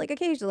smoke it like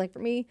occasionally. Like for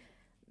me,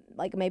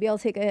 like maybe I'll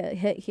take a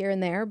hit here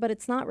and there, but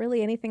it's not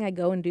really anything I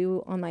go and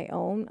do on my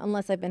own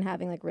unless I've been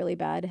having like really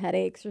bad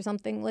headaches or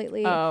something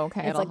lately. Oh,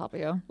 okay, It's it'll like help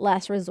you.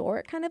 last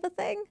resort kind of a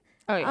thing.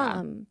 Oh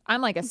yeah,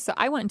 I'm like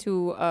I went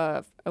to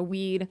a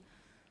weed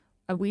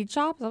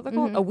shop. Is that what they're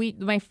called?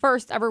 My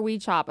first ever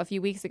weed shop a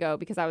few weeks ago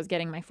because I was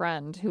getting my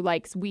friend who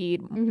likes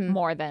weed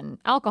more than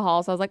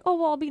alcohol. So I was like, oh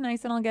well, I'll be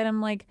nice and I'll get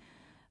him like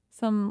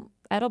some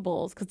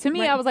edibles. Because to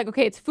me, I was like,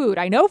 okay, it's food.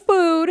 I know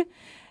food,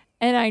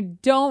 and I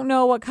don't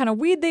know what kind of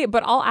weed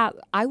but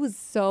I was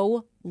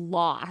so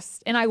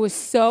lost and I was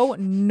so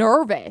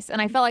nervous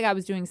and I felt like I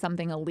was doing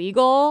something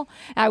illegal.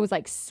 I was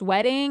like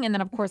sweating, and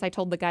then of course I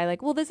told the guy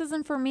like, well, this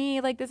isn't for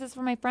me, like this is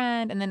for my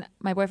friend. And then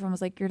my boyfriend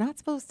was like, you're not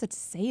supposed to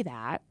say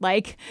that,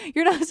 like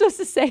you're not supposed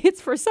to say it's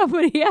for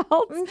somebody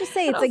else. Just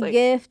say And it's I a was like,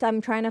 gift.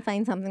 I'm trying to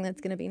find something that's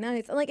gonna be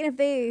nice. And like, and if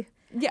they,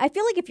 I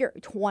feel like if you're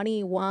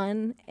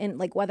 21 and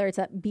like whether it's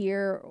at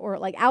beer or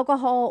like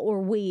alcohol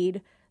or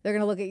weed, they're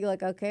gonna look at you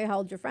like, okay, how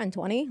old's your friend?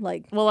 20?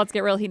 Like, well, let's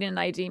get real, he didn't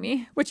ID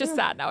me, which is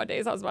sad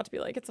nowadays. I was about to be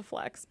like, it's a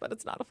flex, but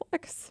it's not a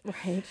flex.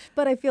 right.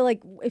 But I feel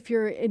like if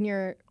you're in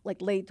your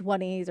like late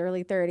 20s,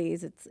 early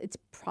 30s, it's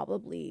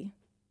probably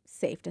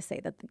safe to say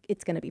that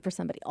it's gonna be for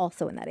somebody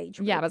also in that age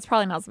group. Yeah, but it's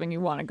probably not something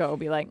you want to go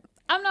be like,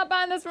 I'm not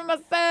buying this for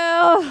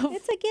myself.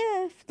 It's a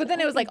gift. But then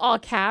it was like all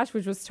cash,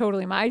 which was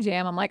totally my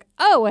jam. I'm like,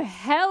 oh,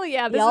 hell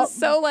yeah. This Yup. is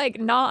so like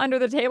not under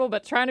the table,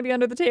 but trying to be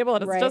under the table.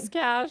 And it's Right. just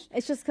cash.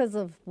 It's just because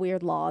of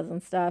weird laws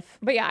and stuff.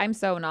 But yeah, I'm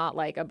so not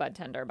like a bud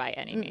tender by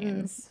any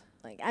means.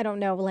 Like, I don't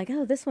know, like,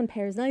 oh, this one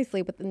pairs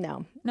nicely, but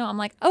no. No, I'm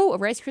like, oh,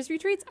 Rice Krispie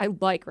treats? I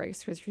like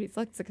Rice Krispie treats.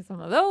 Let's get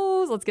some of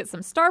those. Let's get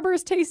some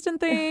Starburst tasting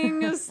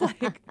things.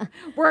 Like,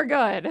 we're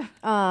good.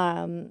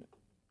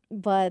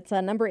 But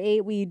number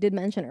 8, we did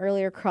mention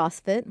earlier,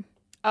 CrossFit.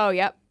 Oh,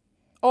 yep.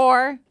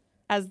 Or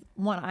as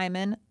one I'm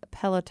in,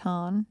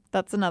 Peloton.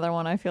 That's another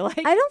one I feel like.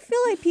 I don't feel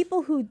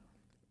like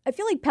I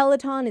feel like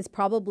Peloton is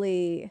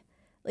probably,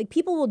 like,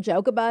 people will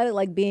joke about it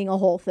like being a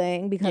whole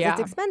thing because Yeah.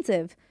 it's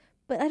expensive.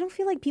 But I don't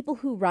feel like people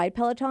who ride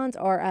Pelotons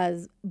are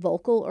as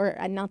vocal, or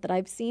not that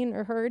I've seen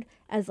or heard,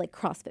 as like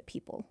CrossFit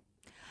people.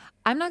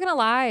 I'm not going to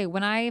lie.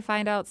 When I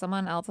find out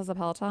someone else has a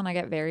Peloton, I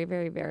get very,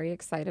 very, very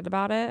excited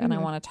about it. And I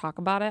want to talk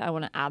about it. I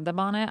want to add them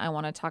on it. I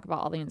want to talk about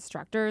all the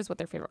instructors, what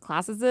their favorite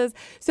classes is.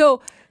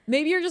 So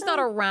maybe you're just not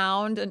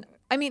around. And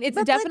I mean, it's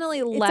But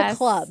definitely like, less. It's a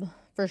club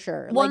for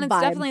sure. Well, like and it's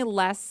vibe. definitely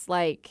less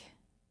like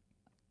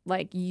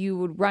you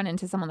would run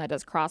into someone that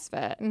does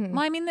CrossFit. Well,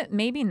 I mean, that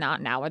maybe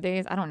not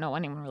nowadays. I don't know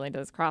anyone really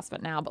does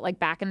CrossFit now, but like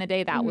back in the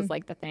day, that was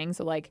like the thing.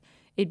 So like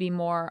it'd be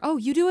more, oh,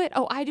 you do it?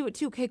 Oh, I do it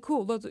too. Okay,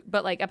 cool.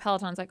 But like a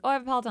Peloton's like, oh, I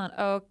have a Peloton.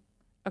 Oh,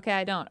 okay,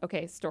 I don't.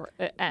 Okay, story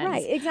ends.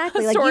 Right,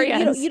 exactly. Like Story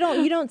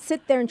you don't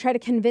sit there and try to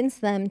convince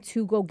them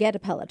to go get a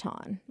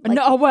Peloton. Like,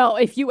 no, well,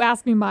 if you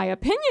ask me my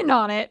opinion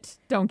on it,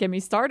 don't get me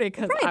started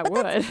because I would.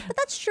 But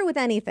that's true with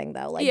anything,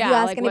 though. Like, Yeah, you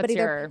ask like, anybody, what's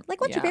your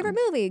yeah. favorite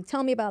movie?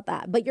 Tell me about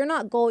that. But you're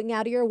not going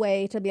out of your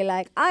way to be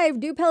like, I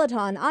do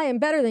Peloton. I am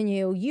better than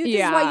you. This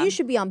is why Yeah. you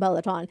should be on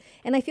Peloton.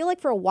 And I feel like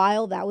for a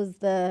while that was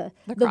the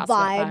CrossFit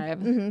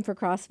vibe, vibe. for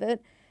CrossFit.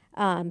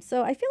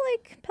 So I feel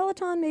like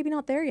Peloton maybe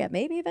not there yet.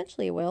 Maybe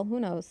eventually it will. Who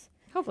knows?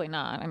 Hopefully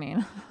not. I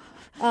mean,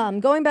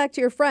 Going back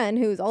to your friend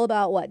who's all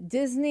about what?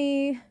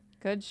 Disney,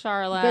 Good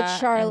Charlotte, Good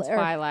Charlotte, and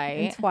Twilight.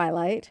 and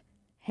Twilight.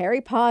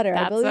 Harry Potter. I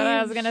That's believe what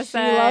I was gonna She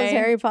say. loves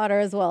Harry Potter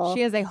as well.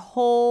 She has a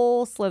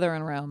whole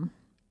Slytherin room.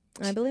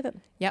 I believe it.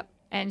 Yep.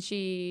 And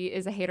she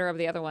is a hater of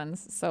the other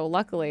ones. So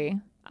luckily,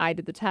 I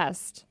did the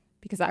test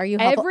because Are you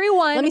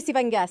everyone. Let me see if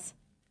I can guess.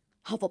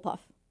 Hufflepuff.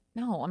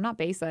 No, I'm not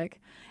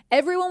basic.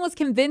 Everyone was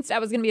convinced I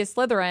was going to be a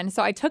Slytherin.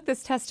 So I took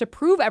this test to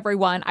prove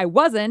everyone I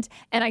wasn't.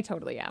 And I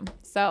totally am.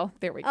 So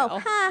there we go. Oh,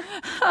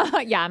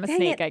 ha. Yeah, I'm a Dang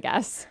snake, it. I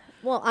guess.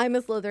 Well, I'm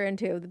a Slytherin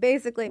too.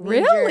 Basically, it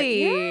means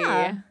Really?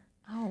 Yeah.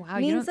 Oh, wow.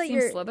 Means You don't that seem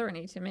you're-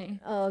 Slytherin-y to me.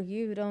 Oh,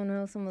 you don't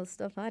know some of the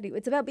stuff I do.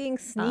 It's about being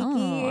sneaky.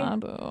 Oh, I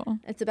do.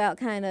 It's about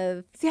kind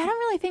of. See, I don't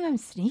really think I'm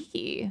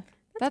sneaky.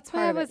 That's why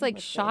part I of was it, like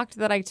let's see. shocked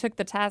that I took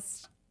the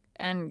test.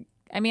 And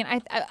I mean,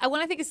 I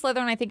when I think of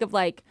Slytherin, I think of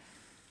like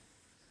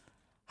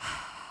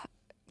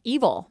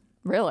evil,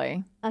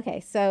 really. Okay,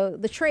 so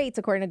the traits,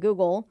 according to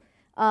Google,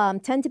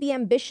 tend to be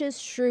ambitious,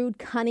 shrewd,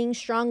 cunning,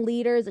 strong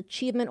leaders,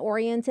 achievement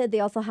oriented. They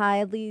also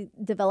highly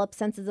develop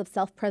senses of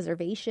self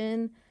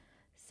preservation.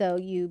 So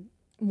you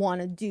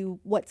want to do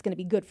what's going to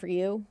be good for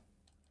you.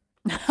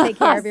 Take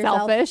care of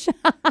yourself. Selfish.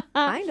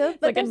 Kind of.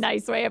 Like a there's-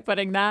 nice way of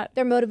putting that.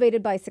 They're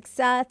motivated by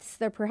success.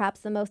 They're perhaps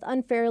the most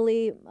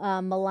unfairly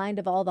maligned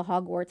of all the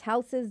Hogwarts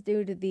houses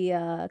due to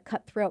the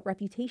cutthroat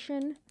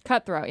reputation.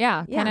 Cutthroat.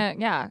 Yeah. Yeah. Kind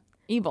of, yeah.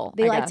 Evil.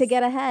 They I like to guess.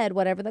 get ahead,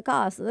 whatever the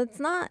cost. That's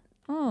not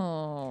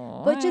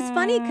Oh. Which is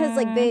funny because,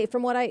 like,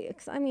 from what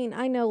I mean,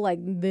 I know, like,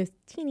 this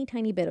teeny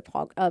tiny bit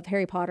of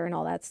Harry Potter and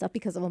all that stuff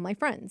because of all my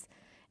friends.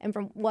 And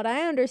from what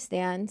I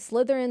understand,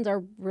 Slytherins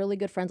are really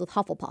good friends with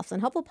Hufflepuffs.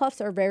 And Hufflepuffs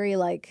are very,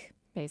 like...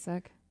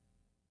 Basic.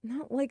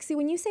 Not, like, see,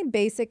 when you say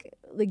basic,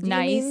 like, do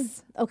nice. you mean...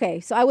 Okay,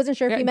 so I wasn't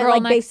sure if you meant,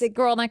 girl like, basic...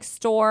 Girl next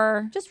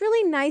door. Just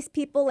really nice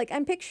people. Like,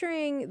 I'm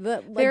picturing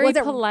the... Like, Very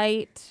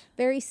polite.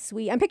 Very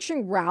sweet. I'm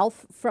picturing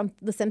Ralph from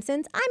The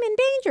Simpsons. I'm in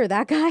danger,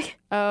 that guy.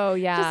 Oh,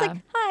 yeah. Just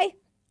like, hi.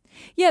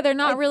 Yeah, they're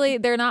not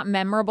they're not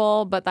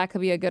memorable, but that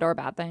could be a good or a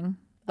bad thing.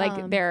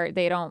 Like,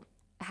 they don't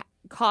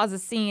cause a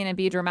scene and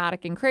be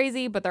dramatic and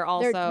crazy, but they're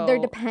also... They're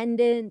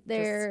dependent.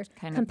 They're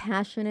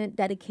compassionate,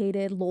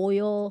 dedicated,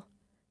 loyal,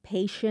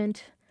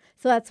 patient.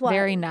 So that's why...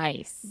 Very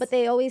nice. But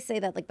they always say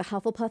that, like, the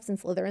Hufflepuffs and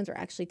Slytherins are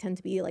actually tend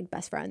to be, like,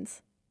 best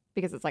friends.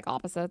 Because it's, like,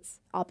 opposites?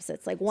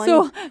 Opposites. Like,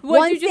 one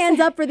stands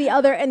up for the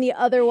other, and the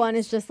other one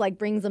is just, like,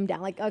 brings them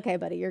down. Like, okay,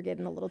 buddy, you're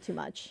getting a little too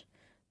much.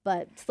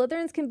 But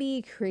Slytherins can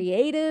be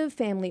creative,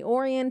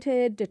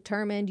 family-oriented,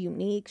 determined,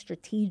 unique,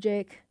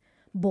 strategic,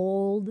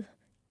 bold,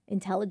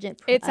 intelligent,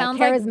 it sounds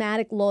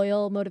charismatic,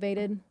 loyal,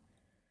 motivated.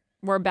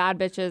 We're bad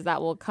bitches that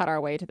will cut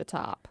our way to the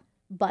top.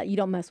 But you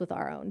don't mess with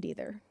our own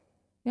either.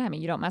 Yeah, I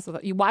mean, you don't mess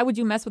with it. Why would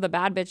you mess with a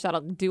bad bitch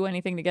that'll do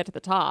anything to get to the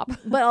top?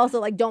 But also,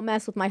 like, don't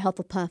mess with my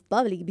Hufflepuff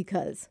bubbly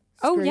because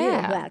screw you.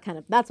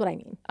 That's what I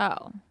mean.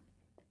 Oh.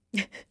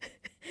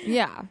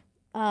 Yeah.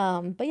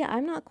 But yeah,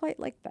 I'm not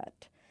quite like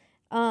that.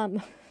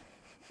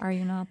 Are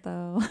you not,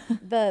 though?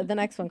 The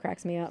next one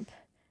cracks me up.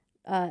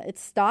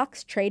 It's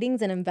stocks,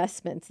 tradings, and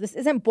investments. This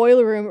isn't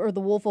Boiler Room or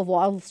The Wolf of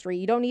Wall Street.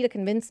 You don't need to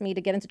convince me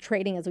to get into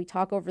trading as we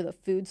talk over the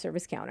food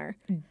service counter.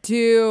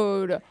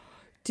 Dude,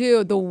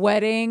 the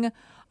wedding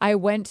I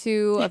went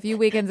to a few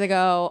weekends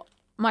ago,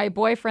 my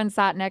boyfriend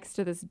sat next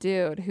to this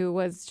dude who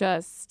was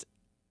just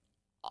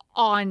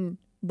on,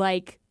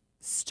 like,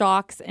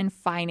 stocks and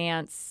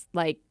finance.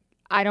 Like,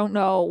 I don't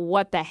know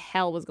what the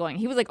hell was going on.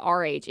 He was, like,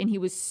 our age, and he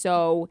was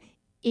so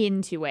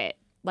into it.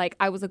 Like,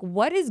 I was like,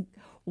 what is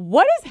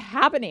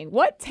happening?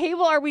 What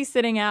table are we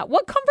sitting at?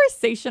 What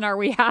conversation are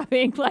we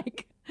having?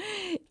 Like,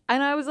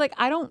 and I was like,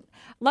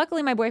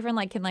 luckily my boyfriend,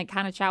 like, can, like,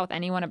 kind of chat with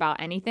anyone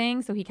about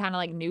anything. So he kind of,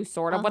 like, knew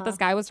sort of what this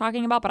guy was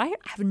talking about, but I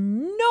have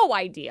no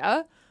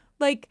idea.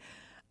 Like,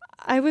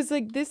 I was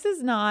like, this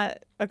is not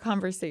a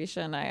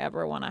conversation I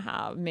ever want to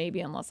have,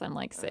 maybe unless I'm,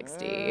 like,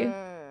 60.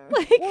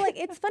 Well, like,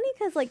 it's funny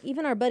because, like,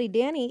 even our buddy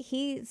Danny,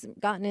 he's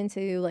gotten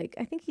into, like,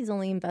 I think he's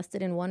only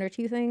invested in one or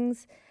two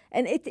things.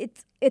 And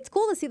it's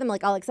cool to see them,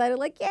 like, all excited,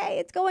 like, yay,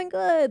 it's going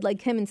good.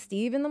 Like him and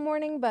Steve in the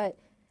morning, but...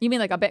 You mean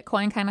like a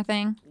Bitcoin kind of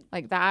thing?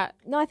 Like that?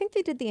 No, I think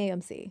they did the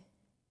AMC.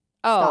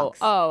 Oh,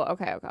 stocks.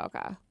 Okay.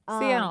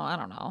 See, I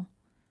don't know.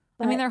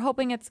 I mean, they're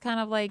hoping it's kind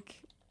of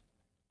like,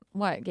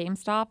 what,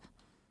 GameStop?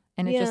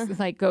 And it just,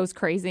 like, goes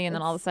crazy, and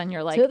then all of a sudden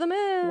you're, like, to the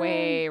moon.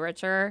 Way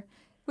richer.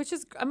 Which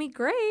is, I mean,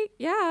 great,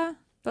 yeah.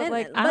 But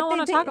I don't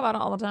want to talk about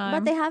it all the time.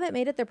 But they haven't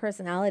made it their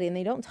personality, and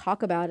they don't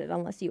talk about it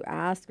unless you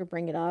ask or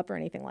bring it up or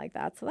anything like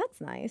that. So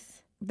that's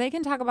nice. They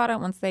can talk about it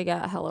once they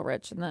get hella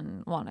rich and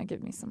then want to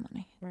give me some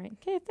money. Right.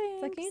 Okay, thanks.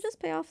 It's like, can you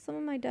just pay off some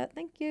of my debt?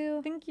 Thank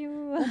you. Thank you.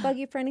 Won't bug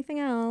you for anything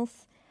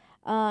else.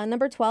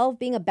 Number 12,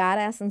 being a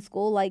badass in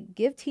school. Like,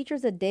 give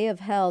teachers a day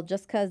of hell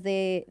just because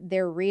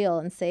they're real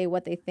and say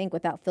what they think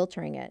without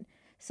filtering it.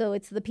 So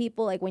it's the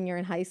people, like, when you're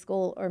in high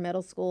school or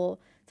middle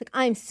school, it's like,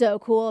 I'm so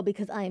cool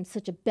because I am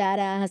such a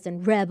badass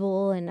and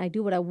rebel and I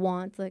do what I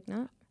want. It's like,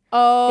 no.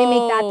 Oh. They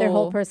make that their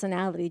whole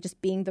personality,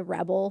 just being the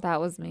rebel. That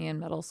was me in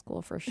middle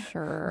school for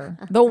sure.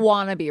 The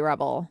wannabe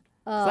rebel.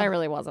 Because I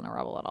really wasn't a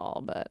rebel at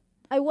all, but.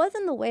 I was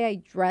in the way I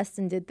dressed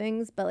and did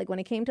things, but, like, when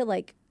it came to,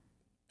 like,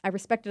 I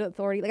respected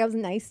authority. Like, I was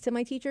nice to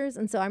my teachers.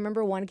 And so I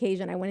remember one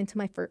occasion I went into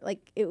my first,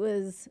 like, it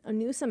was a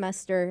new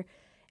semester.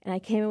 And I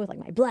came in with, like,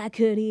 my black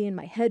hoodie and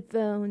my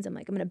headphones. I'm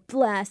like, I'm going to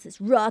blast this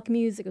rock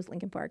music. It was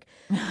Linkin Park.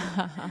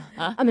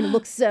 I'm going to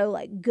look so,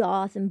 like,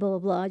 goth and blah, blah,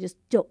 blah. Just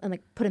don't, and,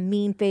 like, put a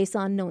mean face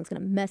on. No one's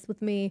going to mess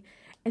with me.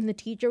 And the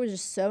teacher was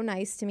just so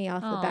nice to me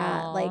off the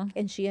bat. Like,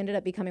 and she ended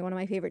up becoming one of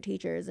my favorite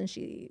teachers. And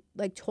she,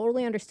 like,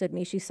 totally understood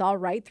me. She saw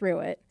right through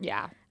it.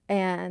 Yeah.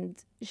 And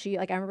she,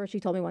 like, I remember she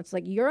told me once,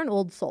 like, you're an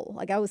old soul.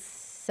 Like, I was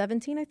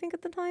 17, I think,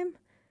 at the time.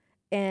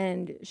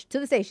 And to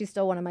this day, she's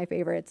still one of my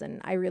favorites,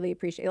 and I really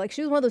appreciate it. Like,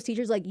 she was one of those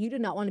teachers, like, you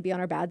did not want to be on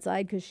her bad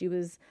side because she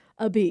was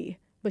a B,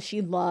 but she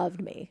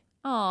loved me.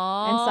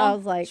 Aww. And so I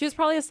was like... She was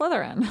probably a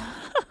Slytherin.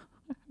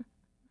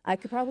 I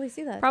could probably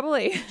see that.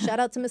 Probably.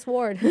 Shout out to Miss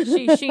Ward.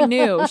 She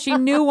knew. She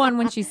knew one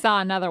when she saw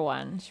another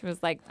one. She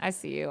was like, I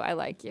see you. I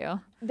like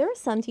you. There are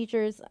some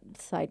teachers,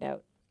 side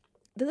note,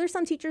 there are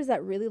some teachers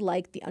that really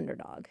like the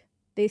underdog.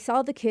 They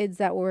saw the kids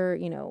that were,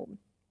 you know,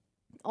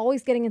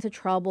 always getting into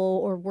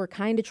trouble or were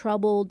kind of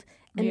troubled,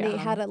 and they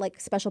had a, like,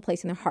 special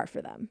place in their heart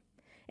for them.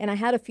 And I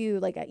had a few,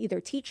 like,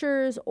 either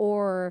teachers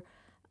or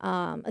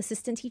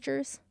assistant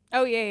teachers.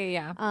 Oh,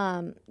 yeah.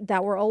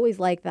 That were always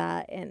like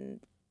that. And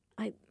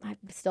I'm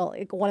still,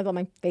 like, one of them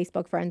I'm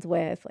Facebook friends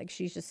with. Like,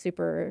 she's just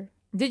super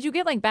Did you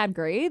get like bad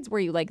grades? Were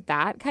you like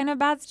that kind of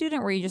bad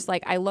student? Were you just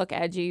like, I look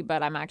edgy,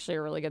 but I'm actually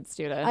a really good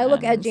student? I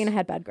look edgy and I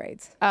had bad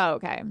grades. Oh,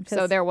 okay.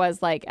 So there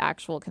was like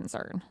actual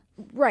concern.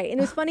 Right. And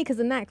it was funny because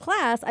in that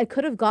class, I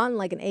could have gotten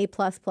like an A++,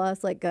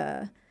 like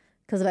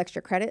because of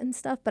extra credit and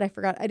stuff, but I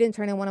forgot. I didn't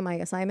turn in one of my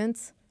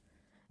assignments.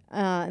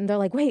 And they're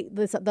like, wait,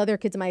 the other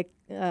kids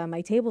at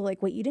my table,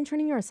 like, wait, you didn't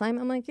turn in your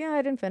assignment? I'm like, yeah,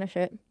 I didn't finish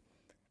it.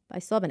 I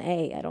still have an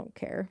A. I don't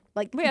care.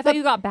 Like, wait, I thought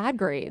you got bad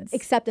grades.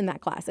 Except in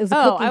that class. It was a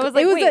Oh, cooking, I was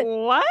like, wait,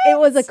 what? It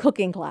was a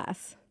cooking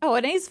class. Oh,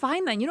 an A's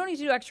fine then. You don't need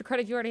to do extra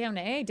credit if you already have an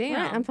A.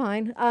 Damn. Right, I'm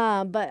fine.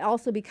 But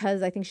also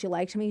because I think she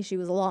liked me, she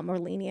was a lot more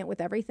lenient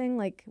with everything.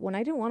 Like when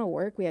I didn't want to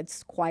work, we had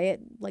quiet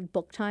like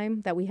book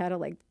time that we had to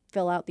like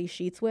fill out these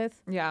sheets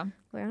with. Yeah.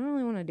 Like I don't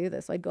really want to do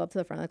this. So I'd go up to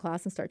the front of the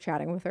class and start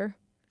chatting with her.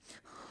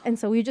 And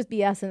so we just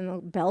BS and the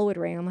bell would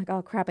ring. I'm like,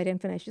 oh crap, I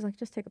didn't finish. She's like,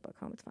 just take a book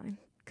home. It's fine.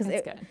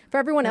 Because for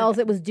everyone else,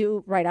 it was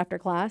due right after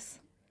class.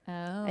 Oh,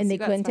 and so they you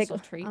got couldn't take. special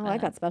treatment. Oh, I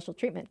got special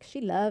treatment because she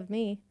loved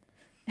me.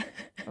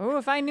 Oh,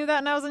 if I knew that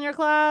and I was in your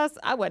class,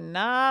 I would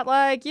not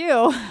like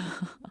you.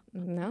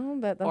 No,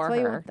 but that's Or why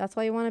her. that's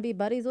why you want to be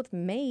buddies with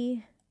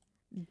me.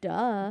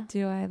 Duh.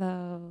 Do I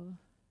though?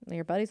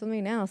 You're buddies with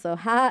me now, so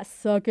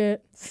suck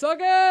it. Suck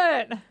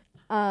it.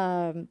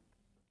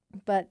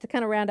 But to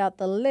kind of round out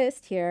the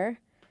list here,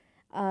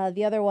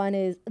 the other one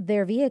is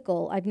their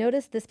vehicle. I've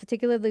noticed this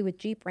particularly with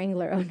Jeep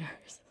Wrangler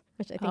owners,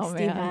 which I think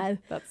Steve had.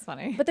 That's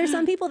funny. But there's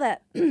some people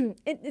that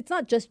it's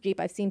not just Jeep.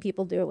 I've seen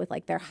people do it with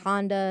like their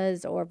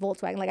Hondas or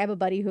Volkswagen. Like I have a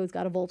buddy who's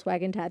got a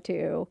Volkswagen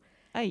tattoo.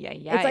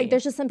 It's like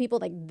there's just some people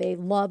like they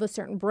love a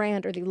certain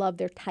brand or they love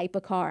their type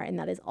of car and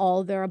that is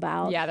all they're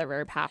about. Yeah, they're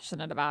very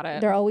passionate about it.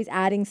 They're always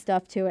adding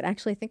stuff to it.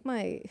 Actually, I think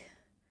my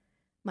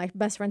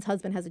best friend's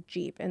husband has a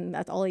Jeep and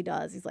that's all he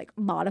does. He's like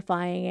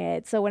modifying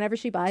it. So whenever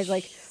she buys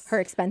like her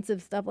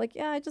expensive stuff, like,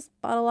 yeah, I just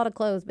bought a lot of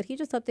clothes, but he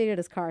just updated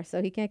his car,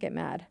 so he can't get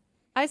mad.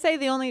 I say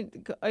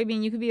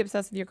you could be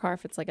obsessed with your car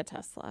if it's like a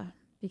Tesla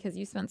because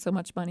you spent so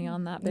much money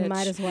on that bitch. You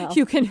might as well.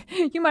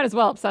 You might as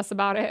well obsess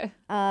about it.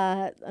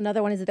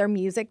 Another one is their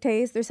music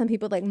taste. There's some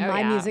people like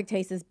my music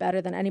taste is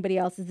better than anybody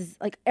else's. This is,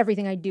 like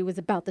everything I do is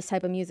about this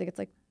type of music. It's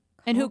like,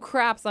 and who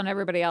craps on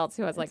everybody else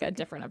who has like a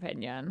different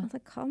opinion. I was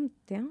like, calm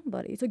down,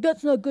 buddy. It's like,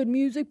 that's not good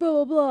music, blah,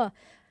 blah, blah.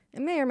 I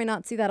may or may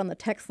not see that on the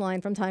text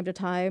line from time to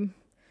time.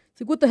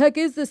 It's like, what the heck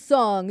is this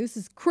song? This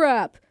is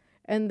crap.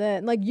 And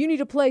then, like, you need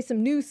to play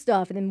some new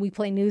stuff. And then we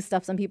play new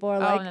stuff. Some people are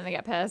like... and then they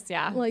get pissed,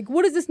 yeah. Like,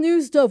 what is this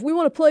new stuff? We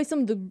want to play some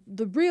of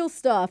the real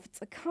stuff.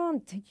 It's like,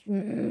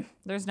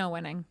 There's no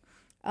winning.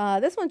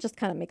 This one just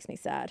kind of makes me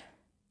sad.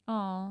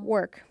 Oh.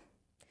 Work.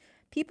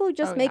 People who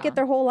just make it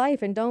their whole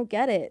life and don't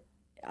get it.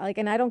 Like,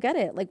 and I don't get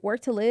it. Like, work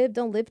to live,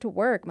 don't live to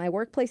work. My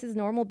workplace's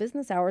normal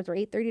business hours are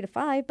 8:30 to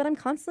 5, but I'm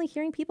constantly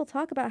hearing people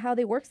talk about how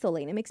they work so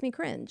late, and it makes me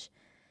cringe.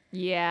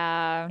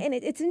 Yeah. And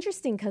it's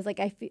interesting because, like,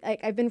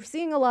 I've been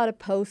seeing a lot of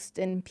posts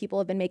and people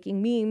have been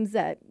making memes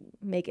that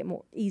make it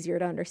more easier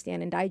to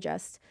understand and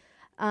digest.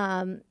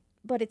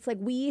 But it's like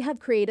we have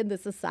created the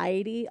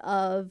society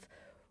of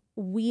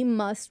we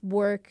must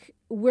work.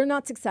 We're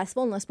not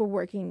successful unless we're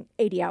working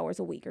 80 hours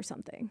a week or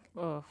something.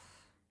 Ugh.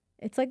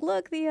 It's like,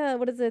 look,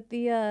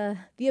 the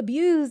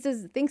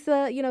abused thinks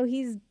that,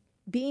 he's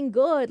being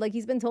good. Like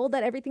he's been told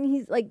that everything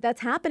he's like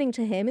that's happening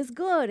to him is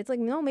good. It's like,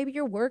 no, maybe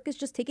your work is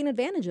just taking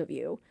advantage of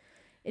you.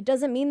 It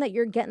doesn't mean that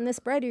you're getting this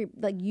bread.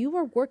 You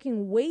are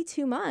working way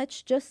too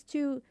much just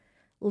to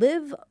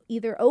live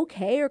either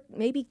okay or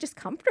maybe just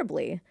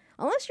comfortably.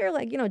 Unless you're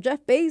like, Jeff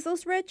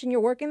Bezos rich and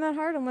you're working that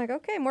hard. I'm like,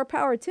 okay, more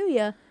power to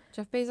you.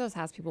 Jeff Bezos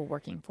has people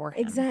working for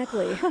him.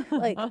 Exactly.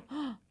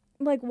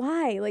 like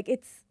why? Like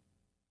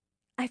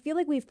I feel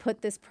like we've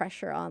put this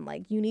pressure on,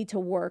 like, you need to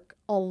work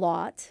a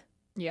lot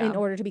in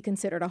order to be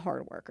considered a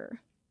hard worker.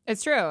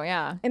 It's true,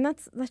 yeah. And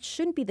that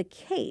shouldn't be the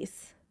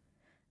case.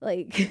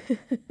 Like,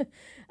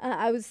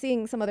 I was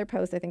seeing some other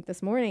post, I think,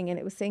 this morning, and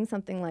it was saying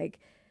something like,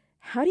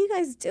 how do you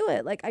guys do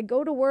it? Like, I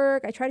go to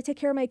work, I try to take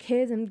care of my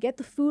kids and get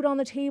the food on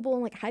the table,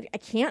 and, like, I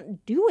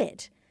can't do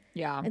it.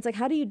 Yeah. And it's like,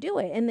 how do you do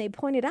it? And they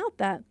pointed out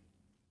that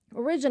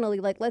originally,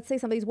 like, let's say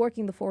somebody's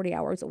working the 40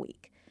 hours a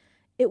week.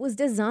 It was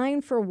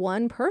designed for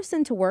one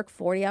person to work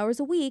 40 hours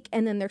a week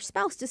and then their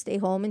spouse to stay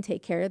home and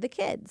take care of the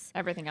kids.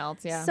 Everything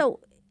else, yeah. So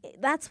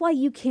that's why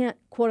you can't,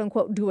 quote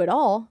unquote, do it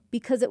all,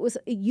 because it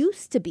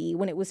used to be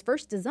when it was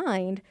first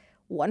designed,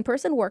 one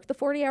person worked the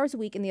 40 hours a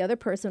week and the other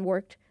person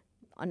worked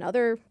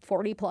another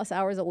 40 plus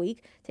hours a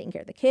week, taking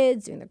care of the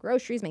kids, doing the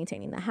groceries,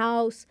 maintaining the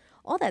house,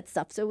 all that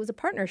stuff. So it was a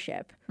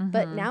partnership. Mm-hmm.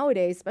 But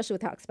nowadays, especially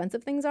with how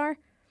expensive things are,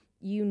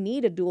 you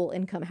need a dual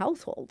income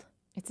household.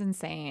 It's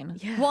insane.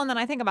 Yeah. Well, and then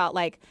I think about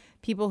like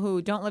people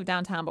who don't live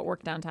downtown but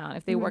work downtown.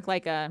 If they work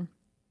like a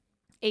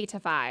 8 to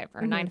 5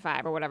 or 9 to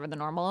 5 or whatever the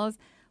normal is,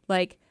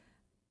 like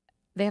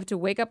they have to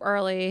wake up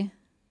early,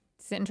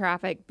 sit in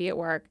traffic, be at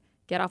work,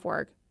 get off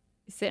work,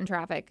 sit in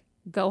traffic,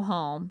 go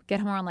home, get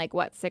home around like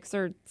 6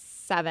 or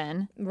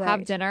 7,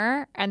 have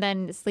dinner, and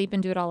then sleep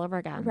and do it all over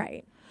again.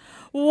 Right.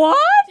 what?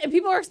 And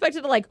people are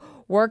expected to like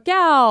work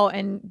out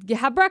and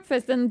have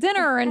breakfast and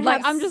dinner. And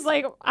like, I'm just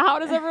like, how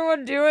does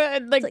everyone do it?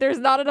 And like, there's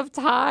not enough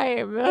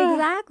time.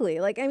 Exactly.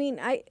 Like, I mean,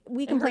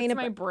 we complain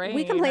my brain.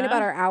 we complain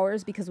about our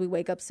hours because we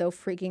wake up so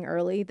freaking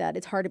early that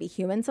it's hard to be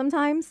human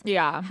sometimes.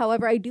 Yeah.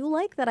 However, I do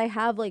like that I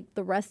have like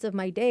the rest of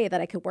my day that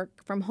I could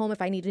work from home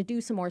if I need to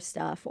do some more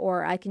stuff,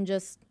 or I can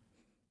just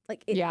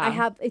like,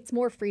 it's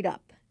more freed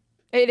up.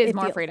 It is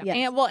more feels, freedom.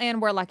 yes.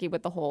 And we're lucky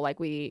with the whole, like,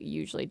 we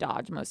usually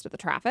dodge most of the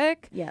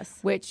traffic. Yes.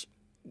 Which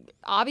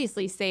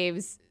obviously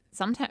saves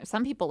some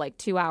people like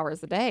 2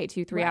 hours a day,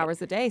 2-3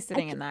 hours a day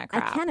sitting in that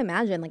crap. I can't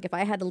imagine like if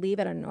I had to leave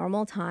at a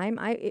normal time.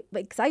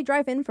 Because I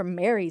drive in from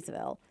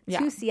Marysville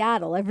to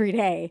Seattle every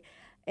day,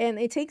 and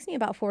it takes me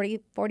about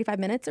 45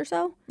 minutes or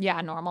so.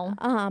 Yeah, normal.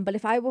 But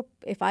if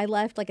I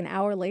left like an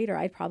hour later,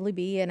 I'd probably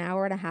be an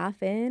hour and a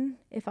half in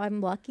if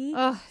I'm lucky.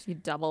 Ugh, you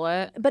double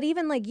it. But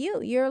even like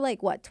you're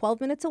like what, 12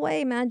 minutes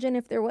away? Imagine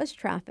if there was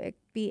traffic,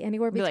 be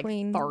anywhere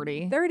between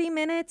like 30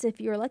 minutes.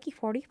 If you're lucky,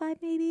 45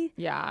 maybe.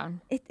 Yeah.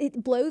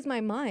 It blows my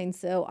mind.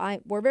 So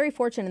we're very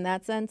fortunate in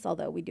that sense,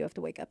 although we do have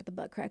to wake up at the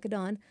butt crack of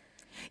dawn.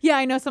 Yeah,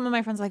 I know some of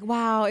my friends are like,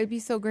 wow, it'd be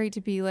so great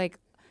to be like,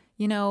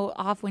 you know,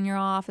 off when you're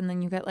off, and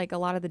then you get like a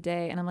lot of the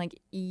day. And I'm like,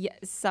 yeah,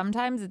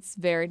 sometimes it's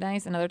very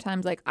nice, and other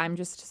times like I'm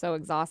just so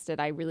exhausted.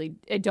 I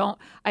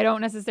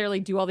don't necessarily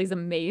do all these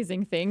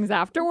amazing things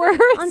afterwards.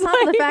 On top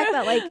of the fact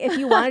that like if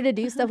you wanted to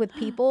do stuff with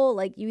people,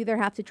 like you either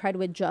have to try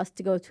to adjust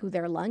to go to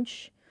their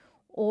lunch,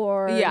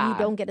 or you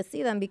don't get to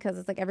see them because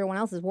it's like everyone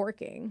else is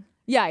working.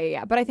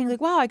 Yeah. But I think like,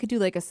 wow, I could do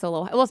like a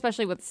solo, well,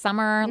 especially with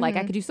summer, like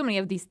I could do so many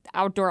of these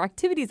outdoor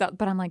activities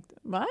but I'm like,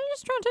 I'm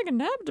just trying to take a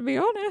nap, to be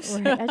honest.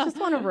 Right. I just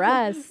want to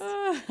rest.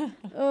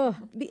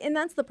 And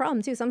that's the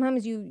problem too.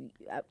 Sometimes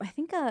I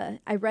think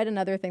I read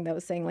another thing that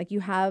was saying like you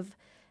have,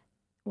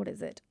 what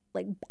is it?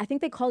 Like, I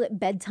think they called it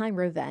bedtime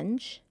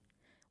revenge,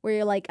 where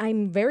you're like,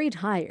 I'm very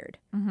tired,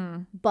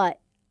 but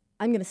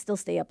I'm going to still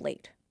stay up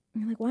late.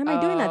 And you're like, why am I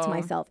doing that to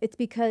myself? It's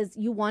because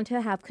you want to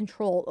have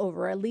control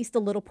over at least a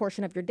little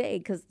portion of your day.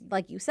 Because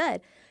like you said,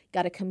 you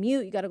got to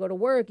commute, you got to go to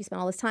work, you spend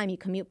all this time, you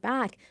commute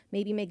back,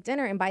 maybe make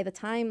dinner. And by the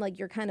time like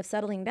you're kind of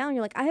settling down,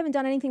 you're like, I haven't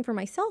done anything for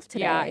myself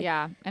today.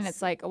 Yeah. And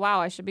it's like,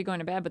 wow, I should be going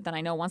to bed. But then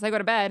I know once I go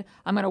to bed,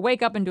 I'm going to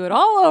wake up and do it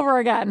all over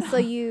again. So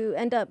you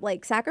end up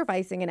like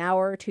sacrificing an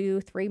hour or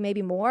 2, 3,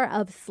 maybe more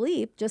of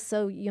sleep just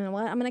so, you know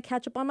what, I'm going to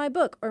catch up on my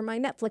book or my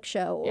Netflix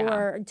show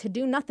or to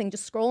do nothing,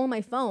 just scroll on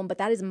my phone. But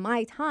that is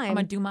my time. I'm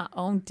going to do my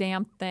own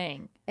damn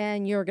thing.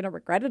 And you're going to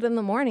regret it in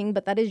the morning,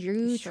 but that is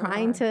you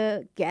trying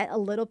to get a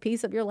little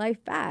piece of your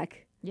life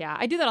back. Yeah,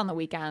 I do that on the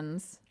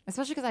weekends,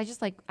 especially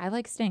because I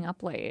like staying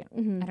up late.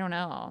 I don't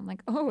know. I'm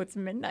like, oh, it's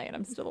midnight.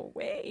 I'm still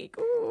awake.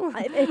 Ooh.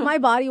 If my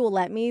body will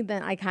let me,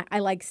 then I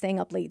like staying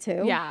up late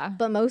too. Yeah.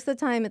 But most of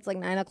the time it's like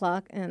 9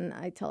 o'clock and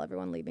I tell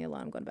everyone, leave me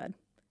alone. I'm going to bed.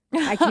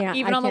 I can't.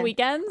 Even on the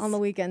weekends? On the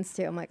weekends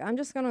too. I'm like, I'm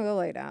just going to go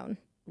lay down.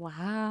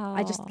 Wow.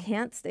 I just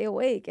can't stay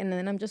awake. And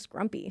then I'm just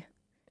grumpy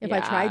if I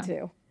try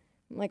to.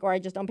 Like, or I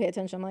just don't pay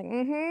attention. I'm like,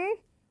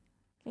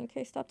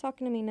 okay, stop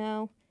talking to me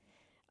now.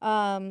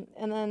 And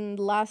then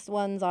the last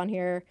ones on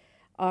here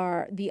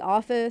are The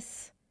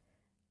Office,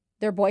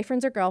 their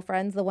boyfriends or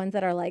girlfriends, the ones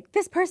that are like,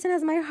 this person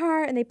has my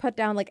heart. And they put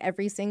down like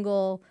every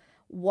single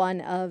one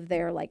of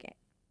their like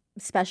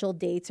special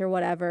dates or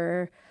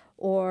whatever.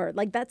 Or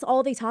like, that's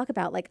all they talk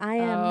about. Like,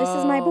 this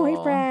is my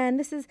boyfriend.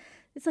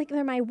 It's like,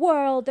 they're my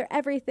world. They're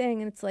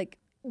everything. And it's like,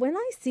 when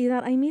I see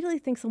that, I immediately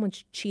think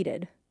someone's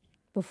cheated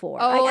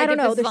before. I don't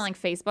know. This is on like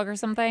Facebook or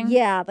something.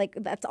 Yeah, like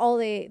that's all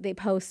they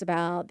post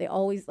about. They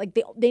always like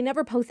they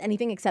never post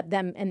anything except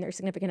them and their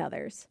significant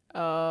others.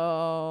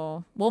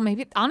 Oh, well,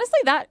 maybe honestly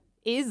that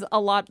is a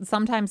lot.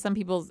 Sometimes some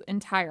people's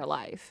entire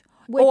life,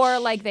 or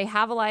like they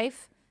have a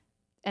life,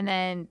 and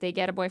then they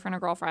get a boyfriend or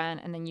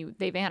girlfriend, and then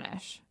they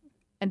vanish,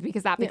 and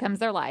because that becomes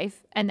their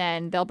life, and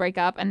then they'll break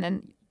up, and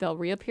then they'll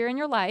reappear in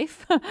your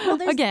life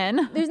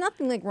again. There's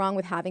nothing like wrong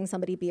with having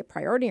somebody be a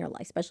priority in your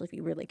life, especially if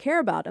you really care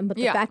about them. But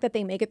the fact that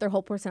they make it their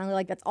whole personality,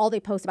 like that's all they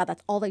post about,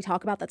 that's all they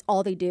talk about, that's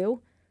all they do.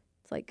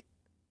 It's like,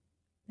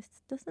 this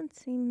doesn't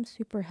seem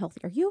super healthy.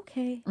 Are you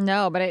okay?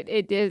 No, but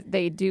it is.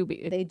 They do.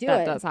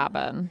 That does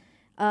happen.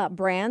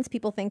 Brands,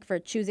 people think for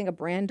choosing a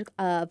brand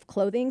of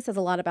clothing says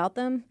a lot about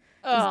them.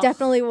 It's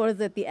definitely, what is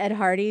it, the Ed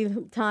Hardy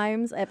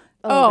times.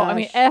 I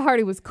mean, Ed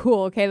Hardy was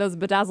cool. Okay, those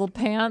bedazzled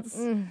pants.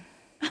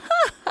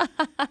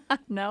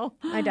 No.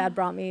 My dad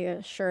brought me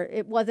a shirt.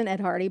 It wasn't Ed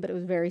Hardy, but it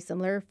was very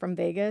similar from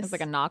Vegas. It was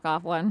like a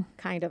knockoff one.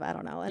 Kind of, I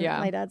don't know. And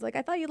my dad's like,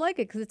 I thought you'd like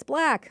it because it's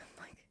black.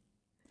 I'm like,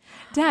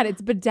 Dad,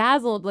 it's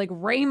bedazzled like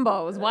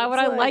rainbows. Why would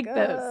I like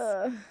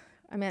this?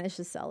 I managed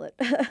to sell it.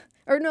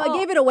 Or no, I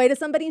gave it away to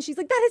somebody and she's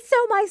like, that is so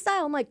my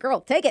style. I'm like,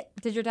 girl, take it.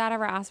 Did your dad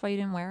ever ask why you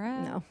didn't wear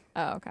it? No.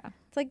 Oh, okay.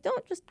 It's like,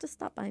 don't just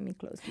stop buying me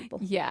clothes, people.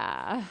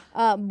 Yeah.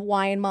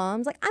 Wine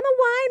moms. Like, I'm a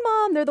wine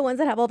mom. They're the ones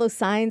that have all those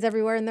signs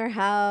everywhere in their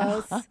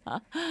house.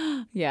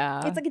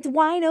 Yeah. It's like, it's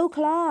wine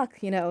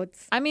o'clock. You know,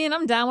 I mean,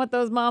 I'm down with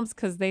those moms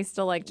because they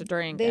still like to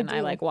drink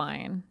I like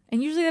wine.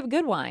 And usually they have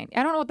good wine.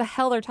 I don't know what the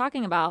hell they're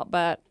talking about,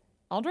 but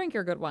I'll drink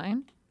your good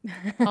wine.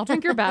 I'll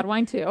drink your bad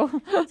wine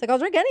too. It's like, I'll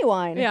drink any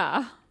wine.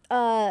 Yeah.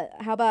 How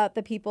about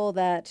the people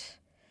that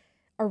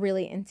are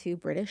really into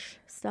British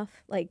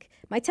stuff? Like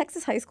my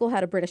Texas high school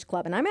had a British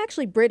club, and I'm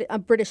actually a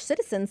British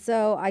citizen,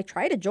 so I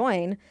tried to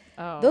join.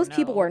 Oh, Those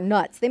people no. were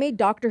nuts. They made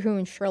Doctor Who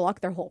and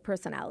Sherlock their whole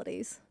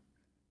personalities.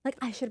 Like,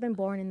 I should have been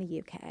born in the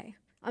UK.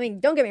 I mean,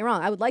 don't get me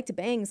wrong. I would like to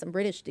bang some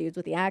British dudes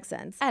with the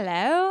accents.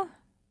 Hello?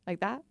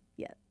 Like that?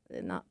 Yeah,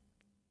 not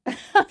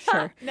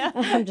sure. No,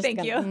 I'm just thank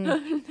gonna-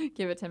 you.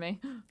 Give it to me.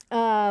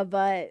 But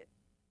I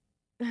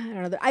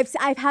don't know.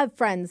 I've had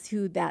friends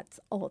who that's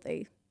all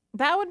they.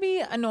 That would be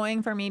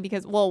annoying for me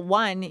because, well,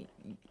 one,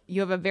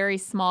 you have a very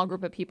small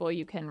group of people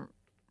you can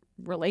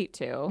relate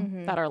to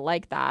that are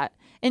like that.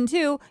 And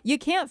two, you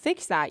can't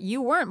fix that.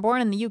 You weren't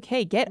born in the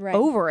UK. Get Right.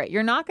 over it.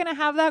 You're not going to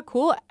have that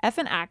cool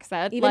effing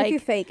accent. Even like, if you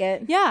fake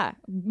it. yeah,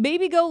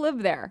 maybe go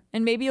live there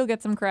and maybe you'll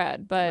get some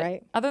cred. But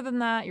Right. other than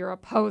that, you're a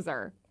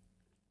poser.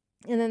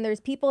 And then there's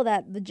people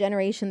that the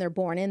generation they're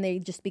born in, they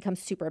just become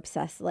super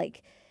obsessed.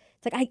 Like,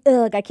 it's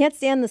like, I can't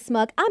stand the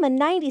smug, I'm a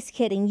 90s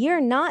kid and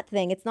you're not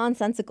thing. It's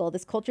nonsensical.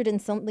 This culture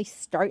didn't suddenly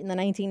start in the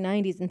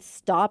 1990s and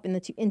stop in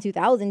in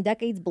 2000.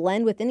 Decades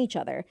blend within each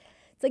other.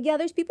 It's like, yeah,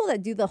 there's people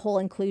that do the whole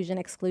inclusion,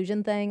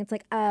 exclusion thing. It's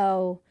like,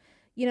 oh,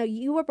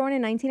 you were born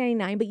in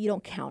 1999, but you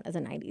don't count as a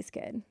 90s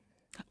kid.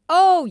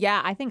 Oh,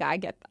 yeah. I think I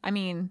get, I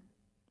mean,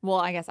 well,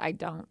 I guess I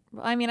don't.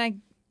 I mean, I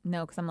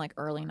know because I'm like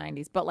early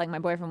 90s, but like my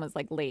boyfriend was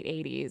like late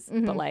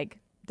 80s. But like,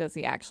 does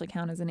he actually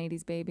count as an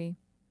 80s baby?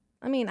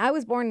 I mean, I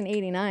was born in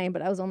 89,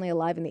 but I was only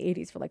alive in the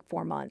 80s for like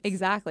 4 months.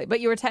 Exactly.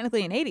 But you were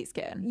technically an 80s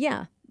kid.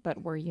 Yeah.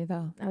 But were you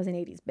though? I was an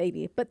 80s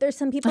baby. But there's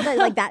some people that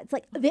like that. It's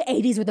like the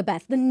 80s were the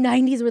best. The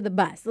 90s were the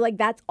best. Like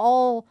that's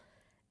all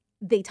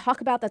they talk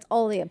about. That's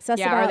all they obsess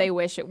Yeah, about. or they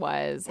wish it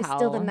was. It's how,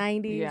 still the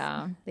 90s.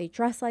 Yeah. They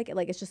dress like it.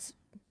 Like it's just,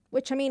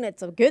 which I mean,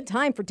 it's a good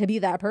time to be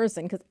that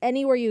person because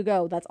anywhere you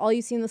go, that's all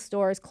you see in the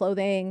stores,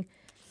 clothing,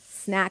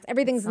 snacks,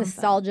 everything's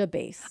nostalgia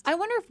based. I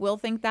wonder if we'll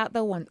think that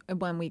though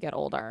when we get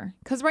older.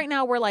 Because right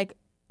now we're like,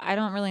 I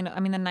don't really know. I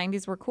mean, the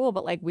 90s were cool,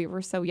 but like we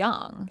were so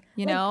young,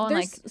 you know? And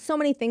There's like, so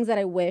many things that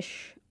I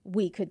wish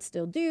we could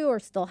still do or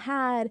still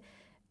had.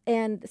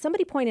 And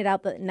somebody pointed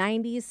out that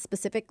 90s,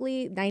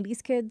 specifically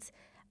 90s kids,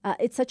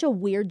 it's such a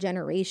weird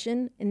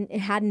generation and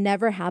it had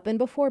never happened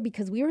before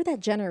because we were that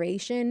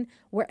generation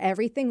where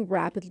everything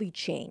rapidly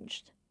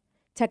changed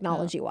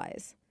technology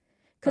wise.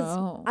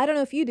 Because I don't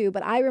know if you do,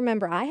 but I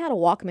remember I had a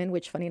Walkman,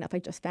 which funny enough, I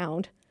just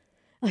found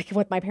like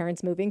with my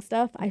parents moving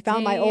stuff. I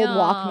found my old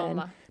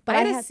Walkman. But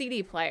I had a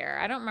CD player.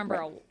 I don't remember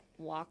a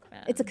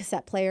Walkman. It's a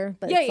cassette player,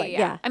 but yeah, it's yeah, like,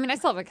 yeah. I mean, I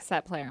still have a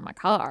cassette player in my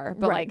car,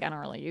 but Right. like I don't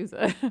really use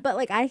it. But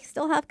like I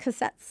still have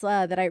cassettes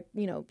that I,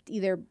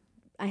 either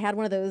I had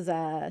one of those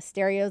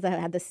stereos that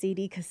had the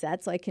CD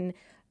cassette, so I can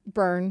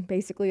burn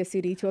basically a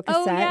CD to a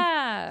cassette. Oh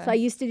yeah. So I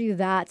used to do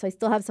that. So I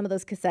still have some of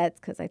those cassettes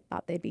because I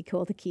thought they'd be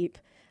cool to keep.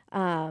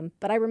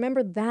 But I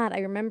remember that. I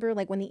remember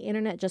like when the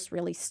internet just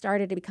really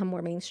started to become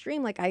more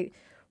mainstream. Like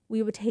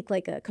we would take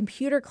like a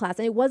computer class,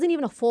 and it wasn't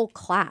even a full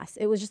class.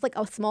 It was just like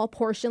a small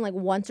portion, like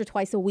once or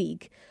twice a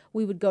week.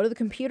 We would go to the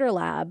computer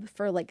lab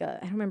for like I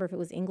don't remember if it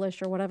was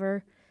English or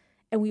whatever,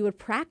 and we would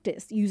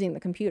practice using the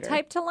computer.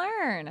 Type to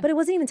learn. But it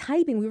wasn't even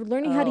typing. We were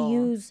learning how to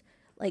use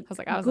like I was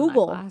like, I was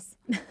Google. in that class.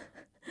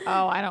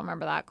 Oh, I don't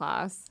remember that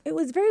class. It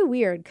was very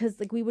weird because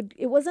like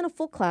it wasn't a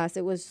full class.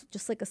 It was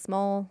just like a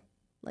small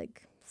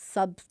like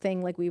sub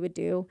thing like we would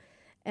do.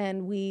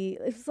 And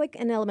it was like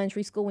in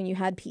elementary school when you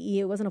had PE,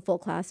 it wasn't a full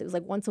class. It was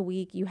like once a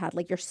week you had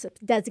like your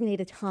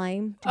designated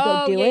time to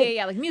go do yeah, it. yeah,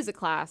 yeah, like music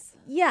class.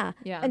 Yeah.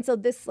 Yeah. And so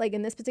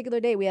in this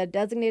particular day, we had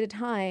designated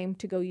time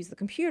to go use the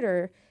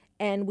computer.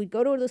 And we'd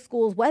go to the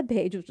school's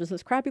webpage, which was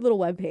this crappy little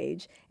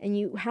webpage. And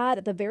you had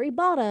at the very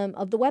bottom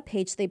of the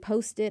webpage, they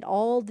posted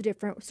all the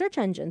different search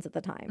engines at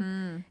the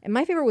time. And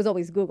my favorite was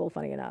always Google,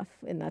 funny enough.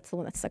 And that's the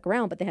one that stuck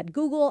around. But they had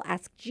Google,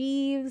 Ask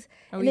Jeeves.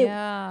 Oh, and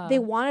yeah. They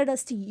wanted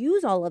us to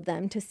use all of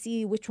them to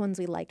see which ones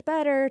we liked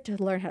better,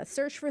 to learn how to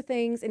search for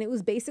things. And it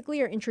was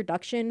basically our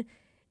introduction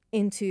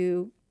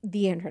into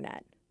the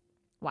internet.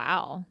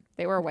 Wow.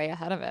 They were way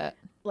ahead of it.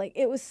 Like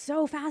it was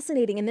so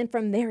fascinating, and then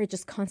from there it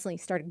just constantly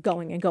started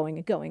going and going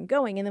and going and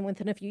going, and then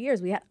within a few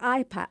years we had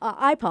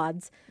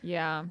iPods.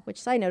 Yeah. Which,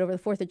 side note, over the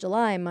 4th of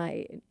July,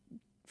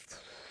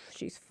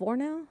 she's 4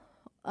 now,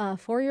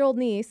 4-year-old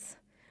niece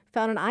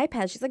found an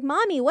iPad. She's like,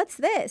 "Mommy, what's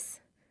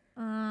this?"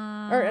 Or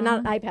not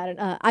an iPad,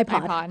 an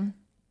iPod. iPod.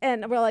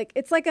 And we're like,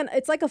 it's like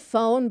a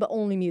phone but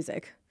only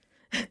music.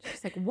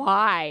 She's like,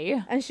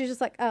 why? And she's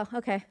just like, "Oh,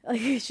 okay." Like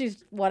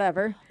she's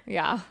whatever.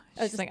 Yeah.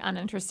 She's like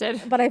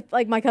uninterested. But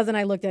my cousin and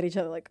I looked at each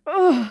other like,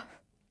 "Oh."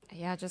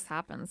 Yeah, it just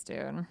happens,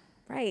 dude.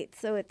 Right.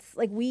 So it's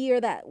like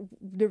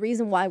the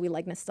reason why we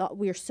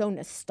we are so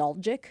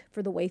nostalgic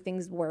for the way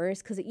things were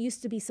is because it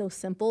used to be so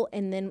simple.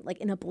 And then like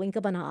in a blink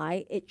of an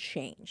eye, it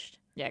changed.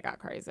 Yeah, it got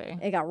crazy.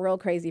 It got real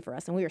crazy for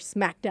us. And we were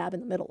smack dab in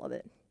the middle of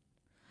it.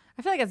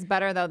 I feel like it's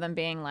better though than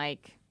being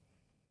like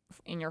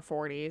in your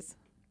 40s.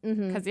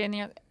 Because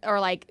or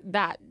like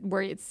that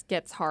where it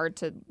gets hard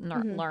to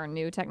learn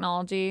new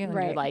technology. And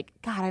Right. you're like,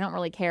 God, I don't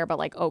really care. But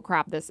like, oh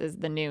crap, this is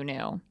the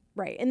new.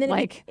 Right. And then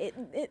Like-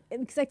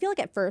 because I feel like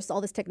at first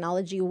all this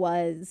technology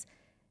was,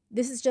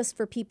 this is just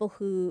for people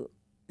who,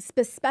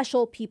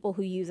 special people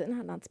who use it.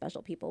 Not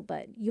special people,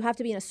 but you have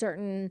to be in a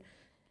certain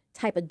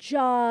type of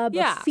job,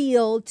 Yeah. or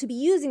field to be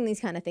using these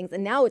kind of things.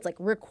 And now it's like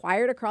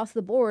required across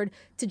the board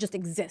to just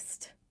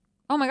exist.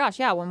 Oh my gosh,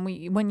 yeah.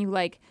 When you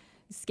like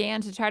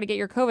scan to try to get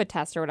your COVID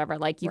test or whatever,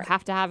 like you Right.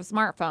 have to have a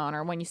smartphone.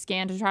 Or when you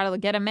scan to try to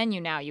get a menu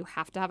now, you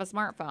have to have a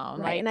smartphone.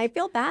 Right. And I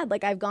feel bad.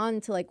 Like I've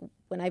gone to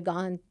when I've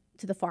gone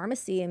to the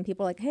pharmacy and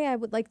people are like, hey, I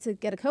would like to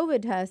get a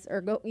COVID test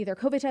or go either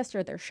COVID test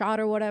or their shot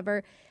or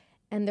whatever.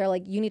 And they're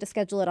like, you need to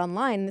schedule it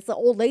online. And it's the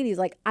old lady's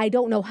like, I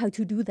don't know how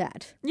to do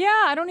that.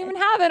 yeah, I don't even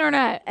have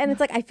internet. And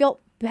it's like, I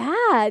felt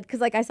bad because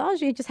like I saw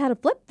she just had a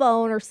flip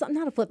phone or something,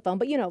 not a flip phone,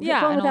 but flip phone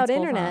an without old-school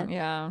internet. phone,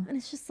 yeah. And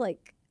it's just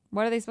like,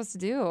 What are they supposed to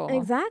do?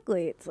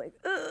 exactly. It's like,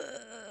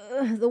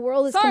 ugh, the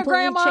world is Sorry,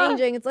 completely Grandma.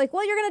 changing. It's like,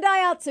 well, you're going to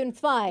die out soon. It's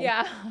fine.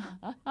 Yeah.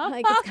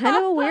 Like, it's kind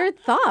of a weird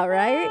thought,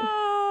 right?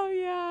 Oh,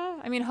 yeah.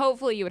 I mean,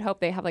 hopefully you would hope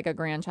they have like a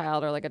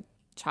grandchild or like a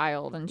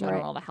child in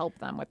general to help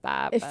them with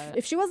that.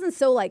 If she wasn't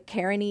so like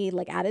Karen-y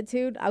like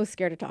attitude, I was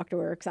scared to talk to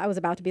her because I was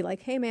about to be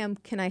like, hey, ma'am,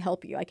 can I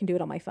help you? I can do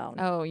it on my phone.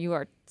 Oh, you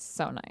are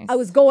so nice. I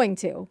was going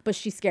to, but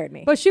she scared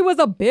me. But she was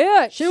a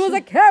bitch. She was a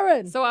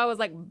Karen. So I was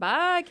like,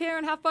 bye,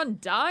 Karen. Have fun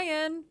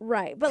dying.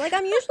 Right. But like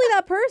I'm usually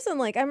that person.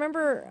 Like I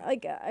remember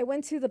like I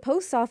went to the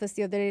post office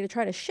the other day to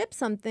try to ship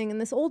something and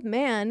this old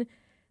man,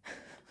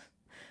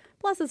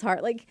 bless his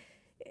heart, like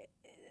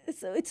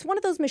it's one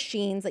of those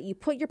machines that you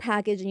put your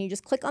package and you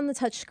just click on the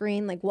touch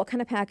screen, like what kind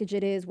of package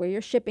it is, where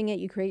you're shipping it,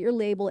 you create your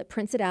label, it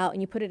prints it out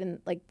and you put it in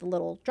like the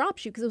little drop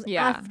chute because it was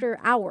Yeah. after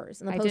hours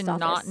in the I post did office.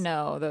 not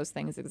know those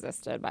things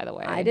existed, by the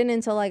way. I didn't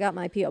until I got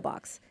my P.O.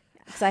 box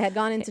because I had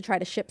gone in to try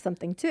to ship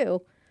something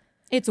too.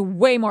 It's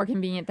way more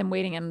convenient than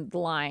waiting in the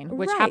line,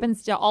 which Right.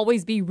 happens to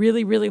always be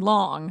really, really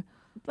long.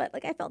 But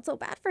like I felt so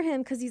bad for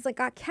him because he's like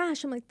got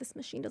cash. I'm like, this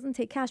machine doesn't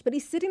take cash. But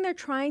he's sitting there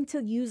trying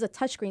to use a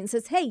touchscreen and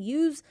says, hey,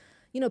 use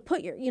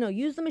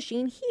the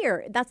machine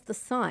here. That's the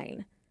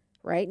sign,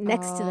 right?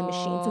 Next to the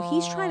machine. So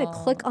he's trying to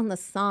click on the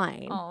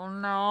sign. Oh,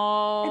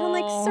 no. And I'm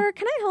like, sir,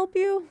 can I help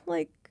you?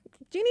 Like,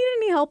 do you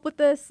need any help with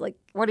this? Like,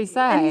 What'd he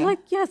and say? he's like,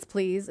 yes,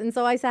 please. And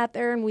so I sat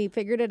there and we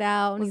figured it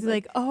out. And was he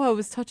like, oh, I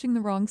was touching the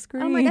wrong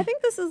screen. I'm like, I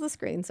think this is the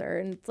screen, sir.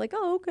 And it's like,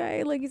 oh,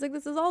 okay. Like, he's like,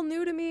 this is all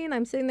new to me. And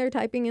I'm sitting there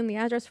typing in the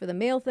address for the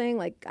mail thing.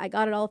 Like, I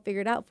got it all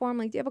figured out for him.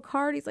 Like, do you have a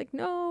card? He's like,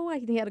 no.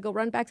 He had to go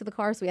run back to the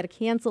car, so we had to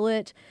cancel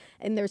it.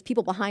 And there's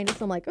people behind us.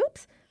 So I'm like,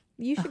 oops,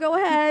 you should go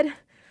ahead.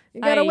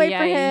 You gotta wait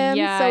for him.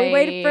 So we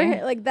waited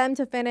for like them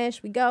to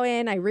finish. We go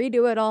in, I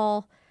redo it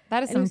all.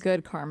 That is some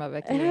good karma,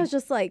 Vicky. And I was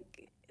just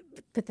like,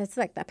 but that's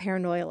like that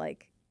paranoia,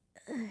 like,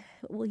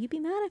 will you be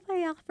mad if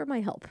I offer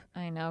my help?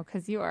 I know,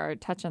 because you are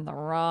touching the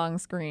wrong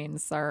screen,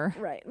 sir.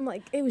 Right. I'm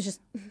like, it was just,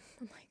 I'm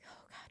like, oh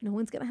God, no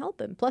one's going to help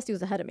him. Plus, he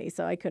was ahead of me,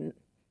 so I couldn't.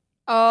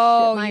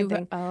 Oh, my you.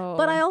 thing. Oh,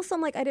 But I also,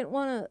 I'm like, I didn't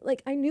want to,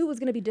 like, I knew it was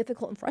going to be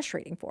difficult and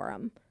frustrating for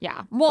him.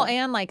 yeah. Well,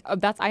 and like I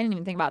didn't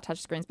even think about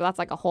touch screens, but that's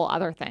like a whole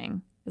other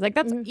thing. It's like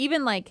that's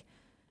even like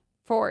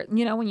for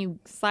when you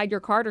slide your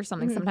card or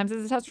something. Sometimes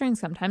it's a touch screen,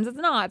 sometimes it's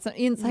not. So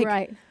it's like,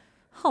 Right.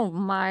 oh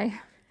my.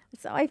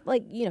 So I,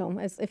 like,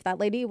 as if that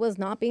lady was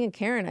not being a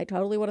Karen, I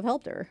totally would have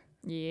helped her.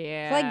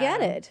 Yeah. So I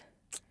get it.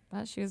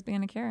 But she was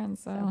being a Karen,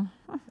 so.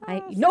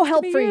 No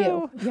help be for you.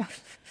 you. Yeah.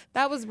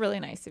 That was really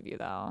nice of you,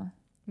 though.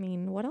 I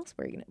mean, what else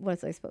what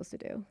was I supposed to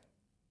do?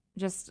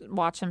 Just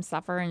watch him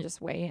suffer and just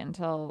wait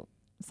until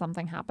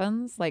something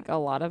happens, like a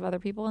lot of other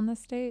people in this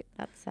state.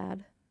 That's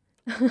sad.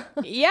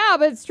 Yeah,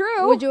 but it's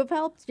true. Would you have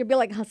helped? You'd be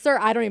like, sir,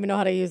 I don't even know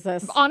how to use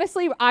this.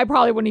 Honestly, I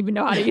probably wouldn't even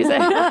know how to use it.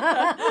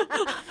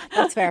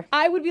 That's fair.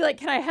 I would be like,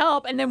 can I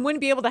help? And then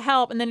wouldn't be able to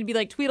help. And then it'd be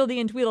like Tweedledee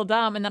and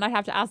Tweedledum. And then I'd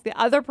have to ask the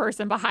other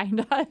person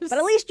behind us. But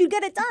at least you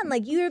get it done.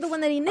 Like, you're the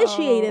one that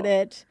initiated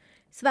it.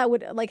 So that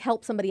would, like,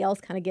 help somebody else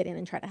kind of get in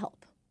and try to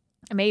help.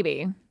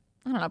 Maybe.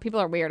 I don't know. People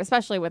are weird,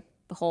 especially with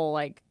the whole,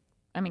 like,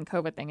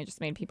 COVID thing. It just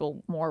made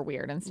people more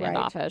weird and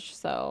standoffish.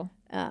 So,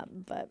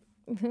 But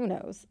who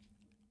knows?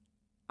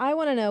 I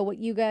want to know what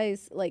you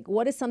guys, like,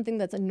 what is something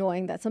that's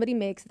annoying that somebody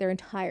makes their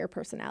entire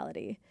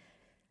personality?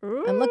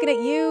 I'm looking at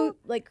you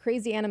like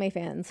crazy anime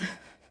fans.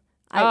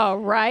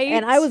 right.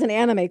 And I was an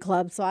anime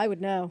club, so I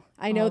would know.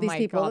 I know Oh these my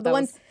people. God, The that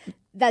ones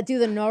that do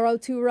the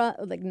Naruto,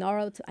 like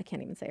Naruto, I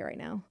can't even say it right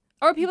now.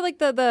 Or people like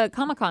the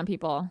Comic-Con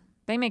people.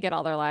 They make it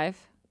all their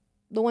life.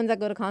 The ones that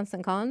go to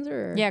Constant Cons,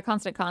 or Yeah,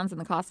 constant cons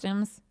and the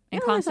costumes. And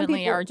Yeah, some constantly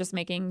people- are just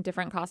making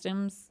different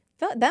costumes.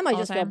 them I all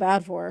just the feel time.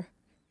 bad for,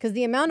 because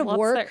the amount of Well,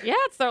 work.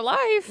 it's their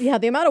life. Yeah,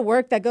 the amount of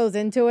work that goes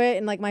into it,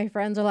 and like my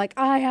friends are like,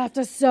 I have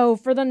to sew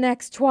for the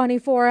next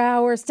 24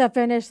 hours to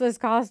finish this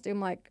costume.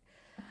 Like,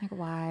 Like,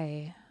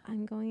 why?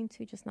 I'm going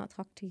to just not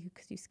talk to you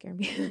because you scare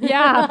me.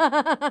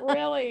 Yeah.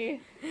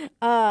 Really?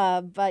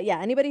 But yeah,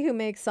 anybody who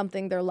makes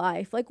something their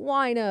life, like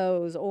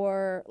winos,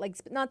 or like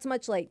not so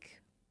much like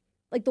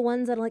the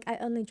ones that are like, I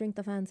only drink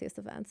the fanciest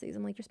of fancies.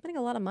 I'm like, you're spending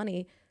a lot of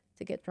money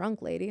to get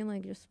drunk, lady. And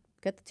like, just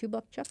get the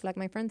 $2 chuck, like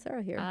my friend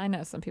Sarah here. I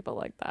know some people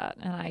like that,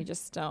 and I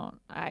just don't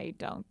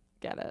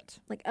get it.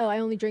 Like, oh, I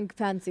only drink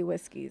fancy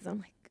whiskeys. I'm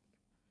like,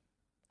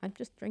 I'm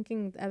just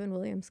drinking Evan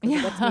Williams because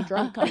it gets me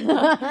drunk.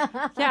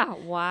 Yeah,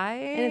 why?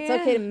 And it's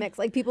okay to mix.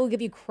 Like, people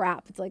give you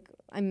crap. It's like,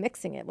 I'm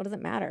mixing it. What does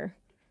it matter?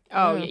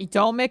 Oh, yeah,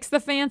 don't mix the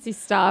fancy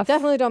stuff.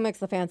 Definitely don't mix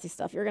the fancy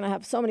stuff. You're going to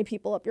have so many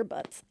people up your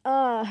butts.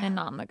 And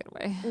not in the good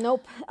way.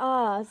 Nope.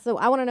 So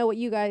I want to know what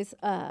you guys,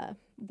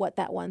 what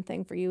that one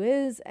thing for you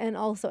is, and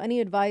also any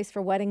advice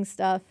for wedding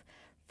stuff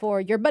for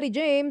your buddy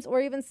James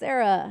or even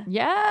Sarah.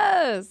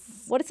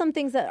 Yes. What are some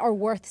things that are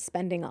worth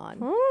spending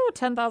on? Ooh,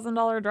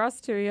 $10,000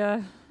 dress to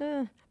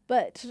you.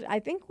 But I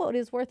think what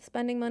is worth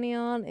spending money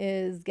on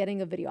is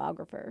getting a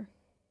videographer.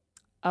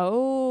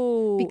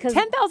 Oh, Because-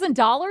 $10,000?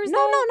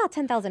 No, not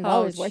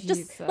 $10,000 worth.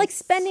 Just like Jesus.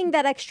 spending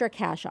that extra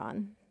cash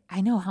on.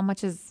 I know how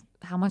much is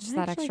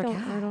that Actually extra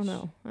cash? I don't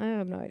know. I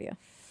have no idea.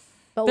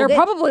 But They're we'll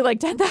get- probably like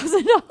 $10,000.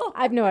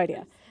 I have no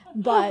idea.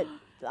 But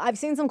I've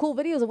seen some cool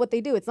videos of what they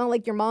do. It's not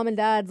like your mom and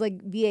dad's like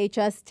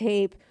VHS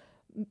tape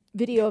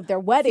video of their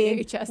wedding,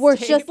 VHS where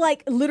it's just tape.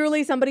 like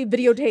literally somebody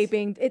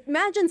videotaping.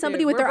 Imagine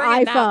somebody Dude, with their we're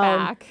bringing that iPhone.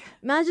 back.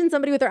 Imagine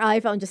somebody with their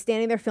iPhone just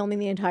standing there filming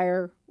the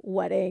entire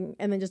wedding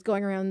and then just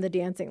going around the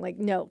dancing. Like,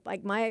 no,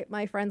 like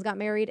my friends got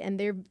married and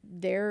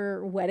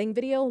their wedding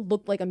video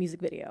looked like a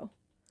music video.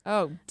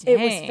 Oh, It dang.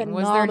 was Was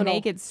there phenomenal.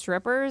 naked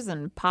strippers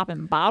and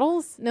popping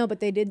bottles? No, but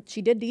she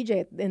did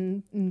DJ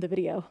in the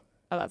video.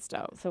 Oh, that's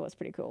dope. So it was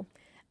pretty cool.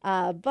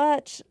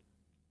 But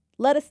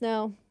let us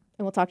know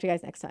and we'll talk to you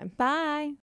guys next time. Bye.